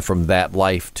going from that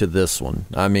life to this one.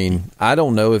 I mean, I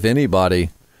don't know if anybody,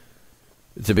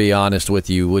 to be honest with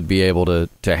you, would be able to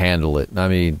handle it. I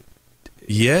mean,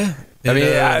 yeah.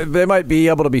 They might be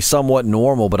able to be somewhat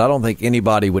normal, but I don't think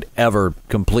anybody would ever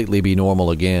completely be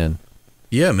normal again.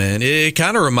 Yeah, man. It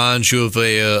kind of reminds you of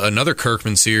another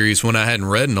Kirkman series, one I hadn't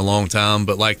read in a long time,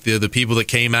 but like the people that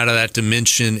came out of that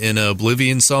dimension in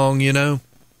Oblivion song,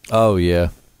 Oh, yeah.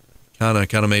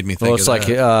 Kind of made me think well, it's of like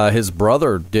that. His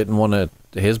brother didn't want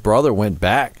to. His brother went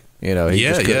back. He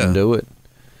just couldn't do it.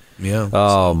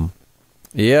 Yeah.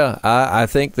 Yeah, I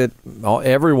think that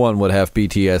everyone would have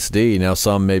PTSD. Now,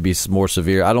 some may be more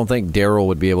severe. I don't think Daryl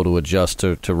would be able to adjust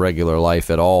to regular life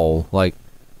at all. Like,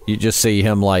 you just see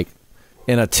him, like,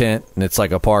 in a tent, and it's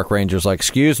like a park ranger's like,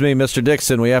 excuse me, Mr.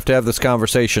 Dixon, we have to have this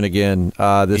conversation again.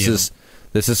 This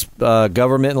is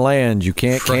government land. You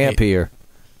can't camp here.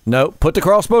 No, put the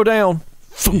crossbow down.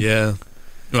 Yeah.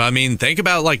 Well, I mean, think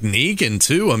about, like, Negan,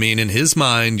 too. I mean, in his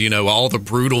mind, all the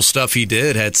brutal stuff he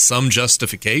did had some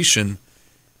justification.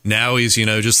 Now he's,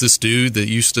 just this dude that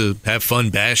used to have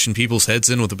fun bashing people's heads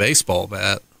in with a baseball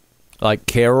bat. Like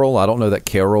Carol, I don't know that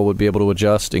Carol would be able to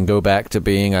adjust and go back to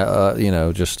being,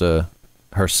 just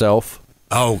herself.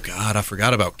 Oh, God, I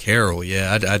forgot about Carol.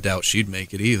 Yeah, I doubt she'd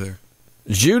make it either.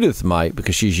 Judith might,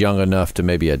 because she's young enough to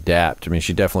maybe adapt. I mean,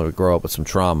 she definitely would grow up with some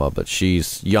trauma, but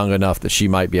she's young enough that she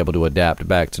might be able to adapt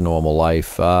back to normal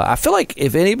life. I feel like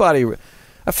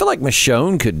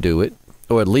Michonne could do it.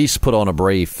 Or at least put on a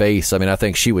brave face. I mean, I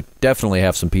think she would definitely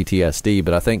have some PTSD,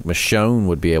 but I think Michonne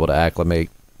would be able to acclimate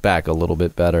back a little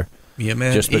bit better. Yeah,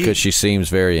 man. Just because she seems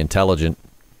very intelligent.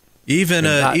 Even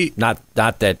not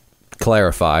that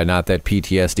clarify, not that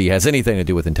PTSD has anything to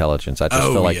do with intelligence. I just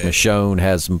feel like Michonne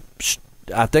has.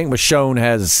 I think Michonne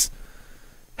has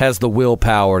the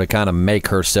willpower to kind of make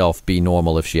herself be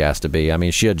normal if she has to be. I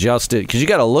mean, she adjusted because you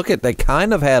got to look at. They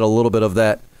kind of had a little bit of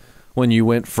that. When you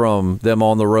went from them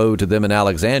on the road to them in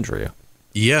Alexandria.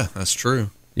 Yeah, that's true.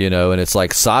 And it's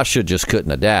like Sasha just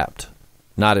couldn't adapt.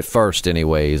 Not at first,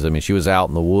 anyways. I mean, she was out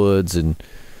in the woods and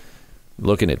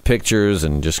looking at pictures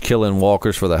and just killing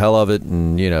walkers for the hell of it.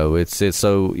 And, it's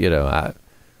so, I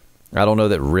don't know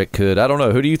that Rick could. I don't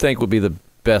know. Who do you think would be the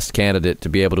best candidate to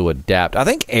be able to adapt? I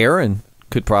think Aaron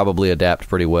could probably adapt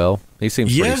pretty well. He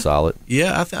seems pretty solid.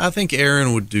 Yeah, I think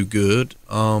Aaron would do good.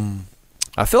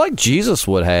 I feel like Jesus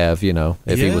would have,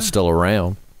 if he was still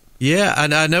around. Yeah,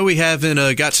 I know we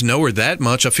haven't got to know her that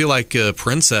much. I feel like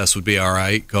Princess would be all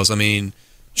right because, I mean,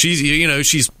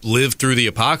 she's lived through the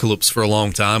apocalypse for a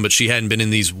long time, but she hadn't been in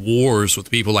these wars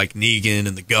with people like Negan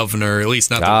and the governor, at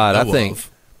least not that I know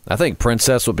of. I think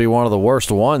Princess would be one of the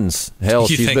worst ones. Hell,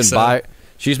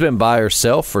 she's been by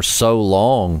herself for so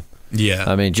long. Yeah.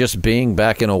 I mean, just being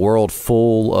back in a world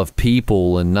full of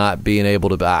people and not being able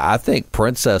to... I think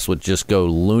Princess would just go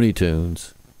Looney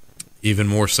Tunes. Even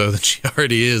more so than she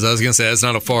already is. I was going to say, that's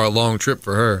not a long trip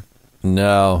for her.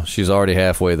 No, she's already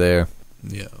halfway there.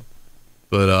 Yeah.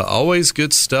 But always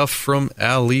good stuff from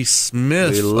Allie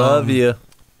Smith. We love you.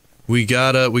 We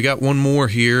got one more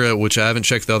here, which I haven't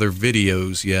checked the other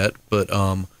videos yet, but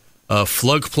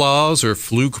Flugplaws or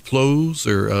Flugplos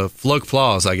or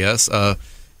Flugplaws, I guess.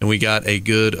 And we got a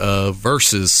good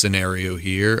versus scenario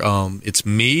here. It's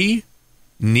me,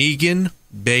 Negan,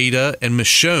 Beta, and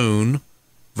Michonne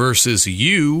versus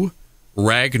you,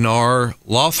 Ragnar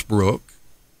Lothbrok,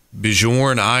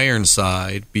 Bjorn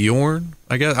Ironside,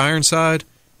 Ironside,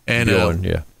 and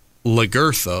Bjorn,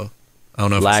 Lagertha. I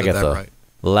don't know if I said that right.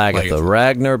 Lagertha.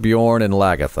 Ragnar, Bjorn, and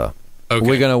Lagertha. Okay.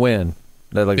 We're going to win.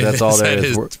 That's all there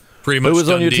is. Pretty much. Who was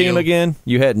on your team again?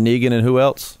 You had Negan and who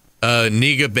else?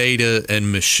 Nega, Beta, and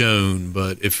Michonne.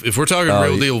 But if we're talking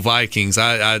real deal Vikings,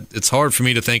 it's hard for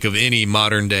me to think of any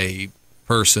modern day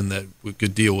person that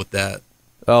could deal with that.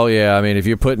 Oh yeah, I mean, if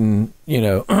you're putting,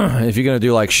 if you're going to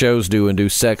do like shows do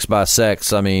sex by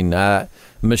sex, I mean,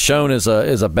 Michonne is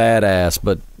a badass,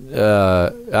 but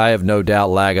I have no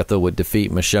doubt Lagertha would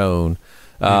defeat Michonne.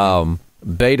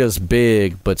 Beta's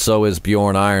big, but so is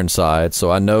Bjorn Ironside,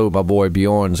 so I know my boy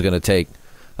Bjorn's going to take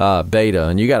Beta,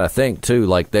 and you got to think too,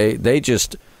 like they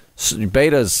just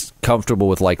Beta's comfortable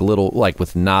with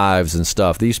with knives and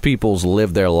stuff. These people's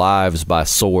live their lives by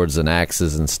swords and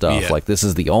axes and stuff. Yeah. Like this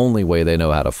is the only way they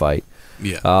know how to fight.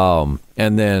 Yeah.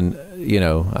 And then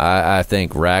I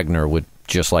think Ragnar would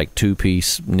just like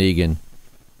two-piece Negan,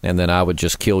 and then I would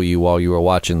just kill you while you were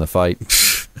watching the fight.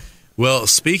 Well,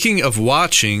 speaking of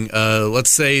watching,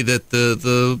 let's say that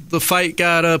the fight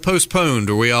got postponed,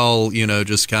 or we all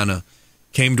just kind of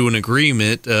came to an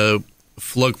agreement.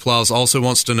 Flugplaus also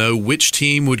wants to know which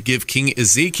team would give King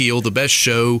Ezekiel the best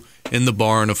show in the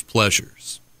Barn of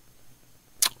Pleasures.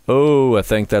 Oh, I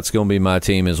think that's going to be my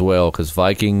team as well, because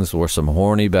Vikings were some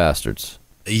horny bastards.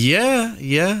 Yeah.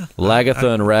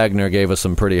 Lagertha and Ragnar gave us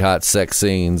some pretty hot sex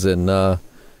scenes in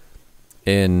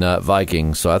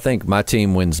Vikings, so I think my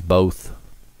team wins both.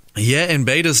 Yeah, and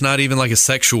Beta's not even like a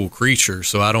sexual creature,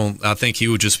 so I think he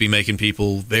would just be making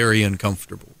people very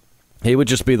uncomfortable. He would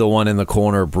just be the one in the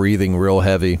corner breathing real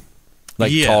heavy,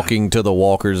 talking to the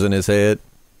walkers in his head.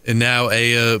 And now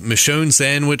a Michonne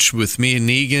sandwich with me and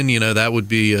Negan, that would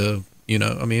be,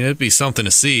 it'd be something to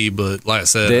see. But like I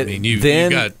said, you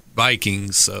got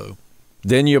Vikings, so.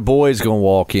 Then your boy's going to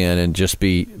walk in and just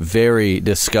be very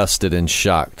disgusted and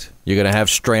shocked. You're going to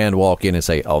have Strand walk in and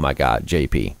say, "Oh my God,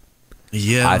 JP.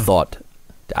 Yeah.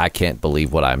 I can't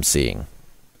believe what I'm seeing."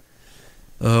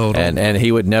 Oh, and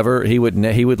he would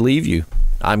leave you.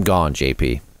 "I'm gone,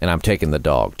 JP, and I'm taking the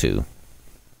dog too."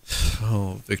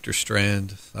 Oh, Victor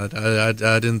Strand. I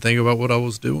didn't think about what I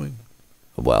was doing.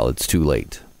 Well, it's too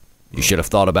late. You should have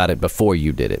thought about it before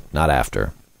you did it, not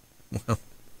after.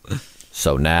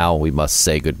 So now we must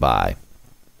say goodbye.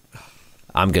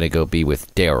 I'm going to go be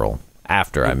with Daryl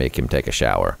after I make him take a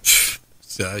shower.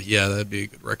 Yeah, that'd be a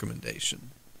good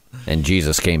recommendation. And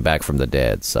Jesus came back from the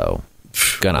dead, so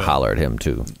gonna holler at him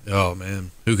too. Oh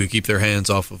man, who could keep their hands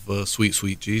off of sweet,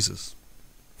 sweet Jesus?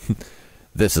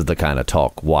 This is the kind of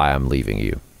talk why I'm leaving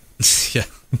you. Yeah.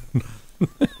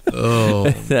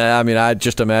 Oh. I mean, I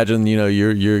just imagine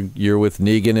you're with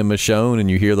Negan and Michonne,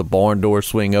 and you hear the barn door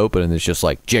swing open, and it's just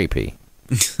like JP.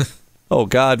 Oh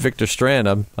God, Victor Strand,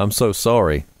 I'm so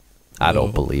sorry. I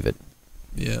don't believe it.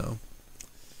 Yeah.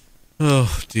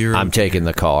 Oh dear. I'm taking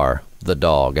the car, the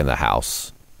dog, and the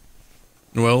house.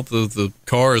 Well, the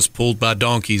car is pulled by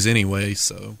donkeys anyway,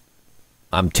 so.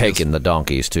 I'm taking the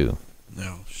donkeys too.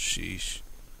 Oh, sheesh.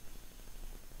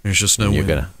 There's just no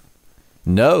way.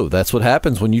 No, that's what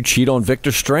happens when you cheat on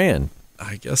Victor Strand.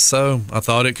 I guess so. I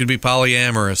thought it could be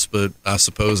polyamorous, but I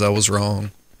suppose I was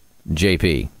wrong.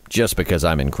 JP, just because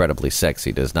I'm incredibly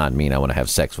sexy does not mean I want to have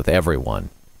sex with everyone.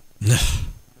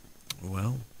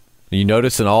 Well. You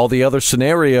notice in all the other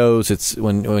scenarios, it's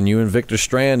when you and Victor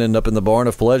Strand end up in the Barn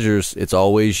of Pleasures, it's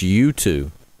always you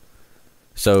two.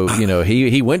 So,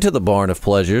 he went to the Barn of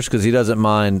Pleasures because he doesn't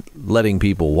mind letting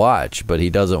people watch, but he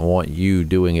doesn't want you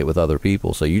doing it with other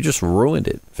people. So you just ruined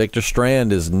it. Victor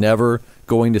Strand is never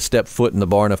going to step foot in the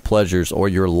Barn of Pleasures or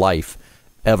your life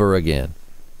ever again.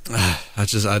 I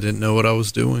didn't know what I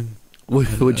was doing.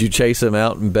 Would you chase him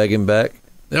out and beg him back?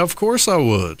 Yeah, of course I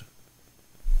would.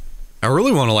 I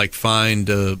really want to find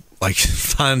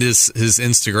his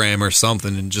Instagram or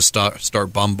something and just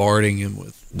start bombarding him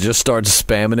with. Just start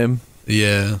spamming him.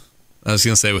 Yeah, I was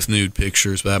gonna say with nude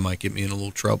pictures, but that might get me in a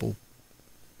little trouble.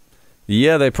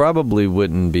 Yeah, they probably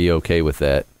wouldn't be okay with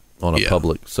that on a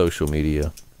public social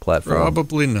media platform.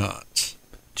 Probably not.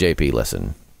 JP,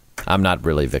 listen, I'm not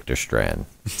really Victor Strand.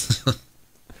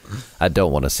 I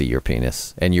don't want to see your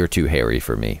penis, and you're too hairy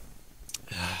for me.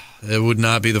 It would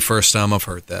not be the first time I've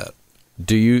heard that.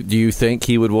 Do you think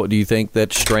he would? Do you think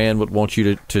that Strand would want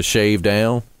you to shave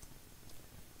down?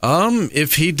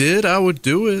 If he did, I would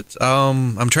do it.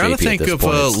 I'm trying to think of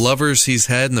lovers he's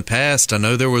had in the past. I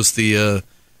know there was the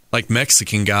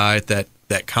Mexican guy at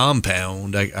that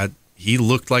compound. He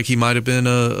looked like he might have been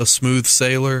a smooth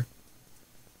sailor.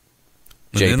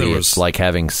 JP, it's like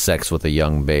having sex with a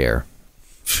young bear.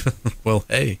 Well,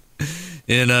 hey,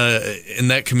 in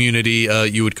that community,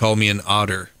 you would call me an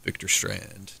otter, Victor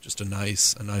Strand. Just a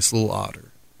nice little otter.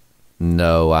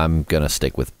 No, I'm gonna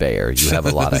stick with bear. You have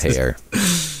a lot of hair.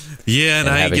 Yeah, and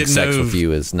I ain't having getting sex with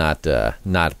you is not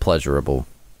pleasurable.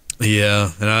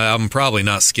 Yeah, and I'm probably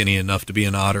not skinny enough to be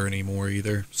an otter anymore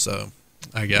either. So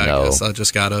I guess I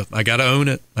just gotta own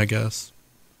it. I guess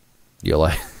you're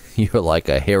like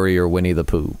a hairier Winnie the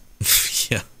Pooh.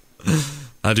 Yeah,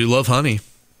 I do love honey.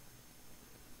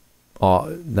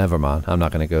 Oh, never mind. I'm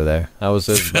not going to go there. I was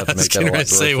just about to make that a lot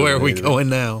say, where are we going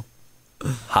now?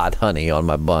 Hot honey on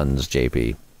my buns,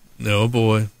 JP. No,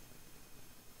 boy.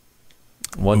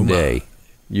 One day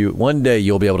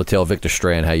you'll be able to tell Victor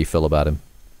Strand how you feel about him.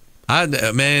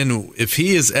 Man, if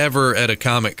he is ever at a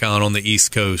Comic-Con on the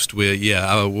East Coast,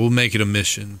 we'll make it a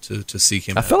mission to seek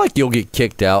him out. I feel like you'll get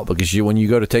kicked out because when you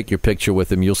go to take your picture with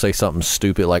him, you'll say something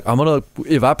stupid like,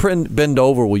 if I bend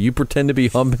over, will you pretend to be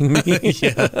humping me?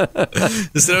 Yeah.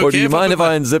 Is it okay or do you mind if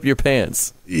I unzip your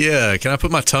pants? Yeah. Can I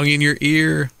put my tongue in your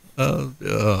ear? Oh,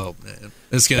 man.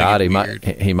 It's going to get weird.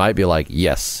 He might be like,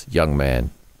 yes, young man,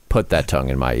 put that tongue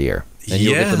in my ear. And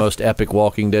you'll get the most epic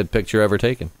Walking Dead picture ever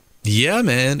taken. Yeah,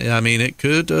 man. I mean, it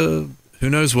could, who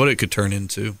knows what it could turn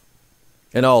into.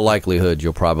 In all likelihood,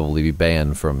 you'll probably be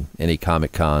banned from any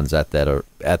Comic-Cons at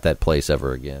that place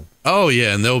ever again. Oh,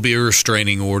 yeah, and there'll be a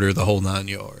restraining order, the whole 9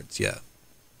 yards, yeah.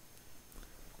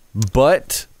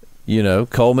 But,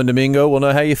 Coleman Domingo will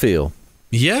know how you feel.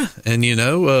 Yeah, and,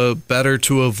 better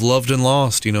to have loved and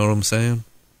lost, you know what I'm saying?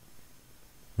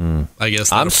 I guess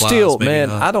that applies, still, man,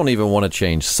 not. I don't even want to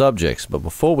change subjects, but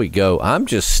before we go, I'm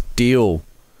just still...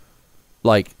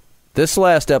 this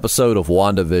last episode of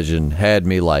WandaVision had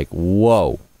me like,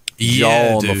 whoa,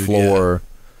 jaw on the floor. Yeah.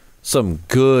 Some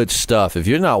good stuff. If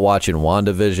you're not watching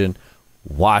WandaVision,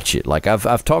 watch it.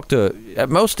 I've talked to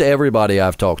most everybody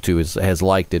I've talked to has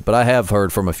liked it, but I have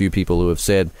heard from a few people who have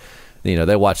said,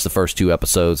 they watched the first 2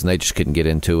 episodes and they just couldn't get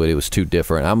into it. It was too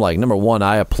different. I'm like, number one,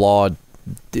 I applaud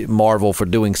Marvel for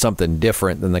doing something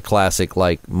different than the classic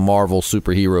Marvel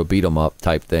superhero beat 'em up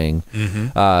type thing.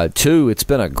 Mm-hmm. 2, it's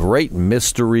been a great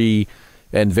mystery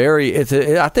and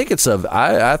I think it's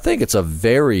a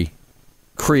very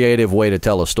creative way to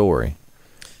tell a story.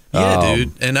 Yeah,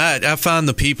 dude. And I find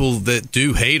the people that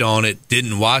do hate on it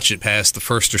didn't watch it past the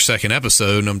first or second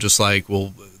episode, and I'm just like,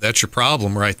 well, that's your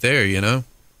problem right there,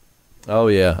 Oh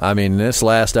yeah, I mean, this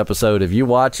last episode, if you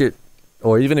watch it,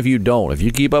 or even if you don't, if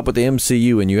you keep up with the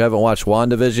MCU and you haven't watched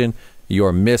WandaVision,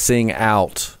 you're missing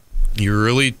out. You're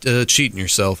really cheating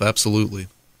yourself, absolutely.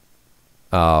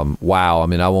 Wow. I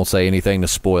mean, I won't say anything to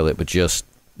spoil it, but just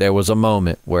there was a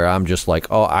moment where I'm just like,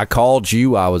 oh, I called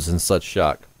you. I was in such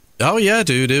shock. Oh, yeah,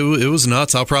 dude. It was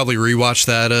nuts. I'll probably rewatch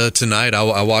that tonight.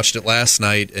 I watched it last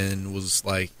night and was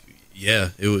like, yeah,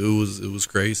 it was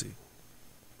crazy.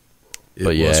 It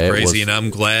was crazy, and I'm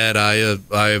glad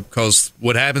because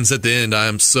what happens at the end, I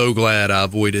am so glad I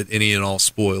avoided any and all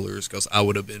spoilers because I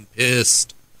would have been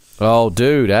pissed. Oh,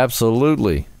 dude,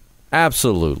 absolutely.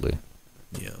 Absolutely.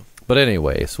 Yeah. But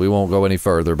anyways, we won't go any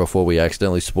further before we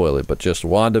accidentally spoil it, but just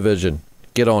WandaVision,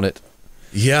 get on it.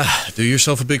 Yeah, do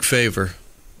yourself a big favor.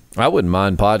 I wouldn't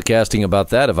mind podcasting about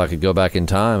that if I could go back in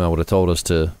time. I would have told us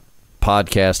to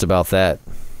podcast about that.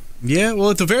 Yeah, well,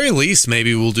 at the very least,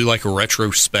 maybe we'll do a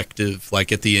retrospective,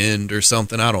 at the end or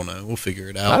something. I don't know. We'll figure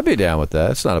it out. I'd be down with that.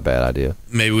 It's not a bad idea.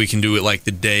 Maybe we can do it the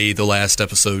day the last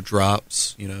episode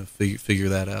drops. Figure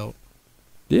that out.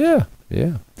 Yeah,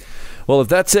 yeah. Well, if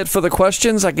that's it for the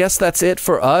questions, I guess that's it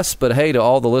for us. But hey, to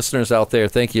all the listeners out there,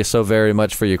 thank you so very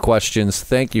much for your questions.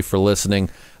 Thank you for listening.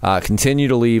 Continue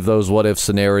to leave those what-if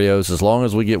scenarios. As long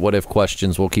as we get what-if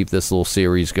questions, we'll keep this little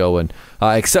series going.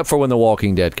 Except for when The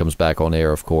Walking Dead comes back on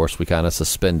air, of course. We kind of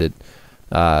suspend it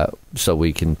so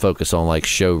we can focus on like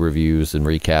show reviews and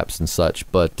recaps and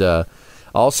such. But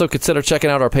also consider checking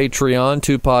out our Patreon.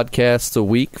 2 podcasts a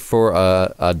week for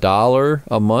 $1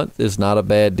 a month is not a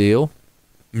bad deal.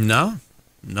 No,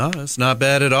 it's not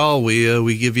bad at all.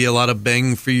 We give you a lot of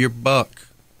bang for your buck.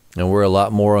 And we're a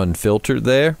lot more unfiltered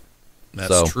there.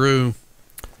 That's true.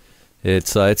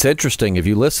 It's interesting. If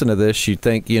you listen to this, you'd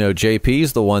think,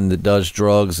 JP's the one that does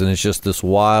drugs and is just this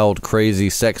wild, crazy,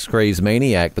 sex-crazed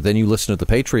maniac. But then you listen to the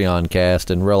Patreon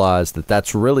cast and realize that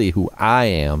that's really who I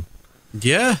am.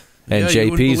 Yeah. And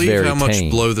you wouldn't JP's believe very how much tame.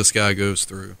 blow this guy goes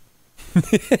through.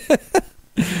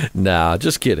 Nah,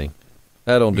 just kidding.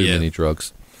 I don't do many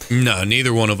drugs. No,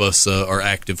 neither one of us are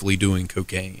actively doing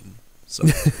cocaine. So.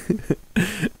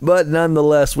 But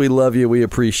nonetheless, we love you. We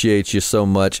appreciate you so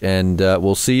much. And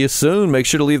we'll see you soon. Make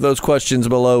sure to leave those questions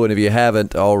below. And if you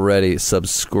haven't already,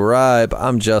 subscribe.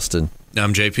 I'm Justin.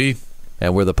 I'm JP.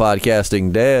 And we're the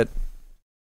Podcasting Dad.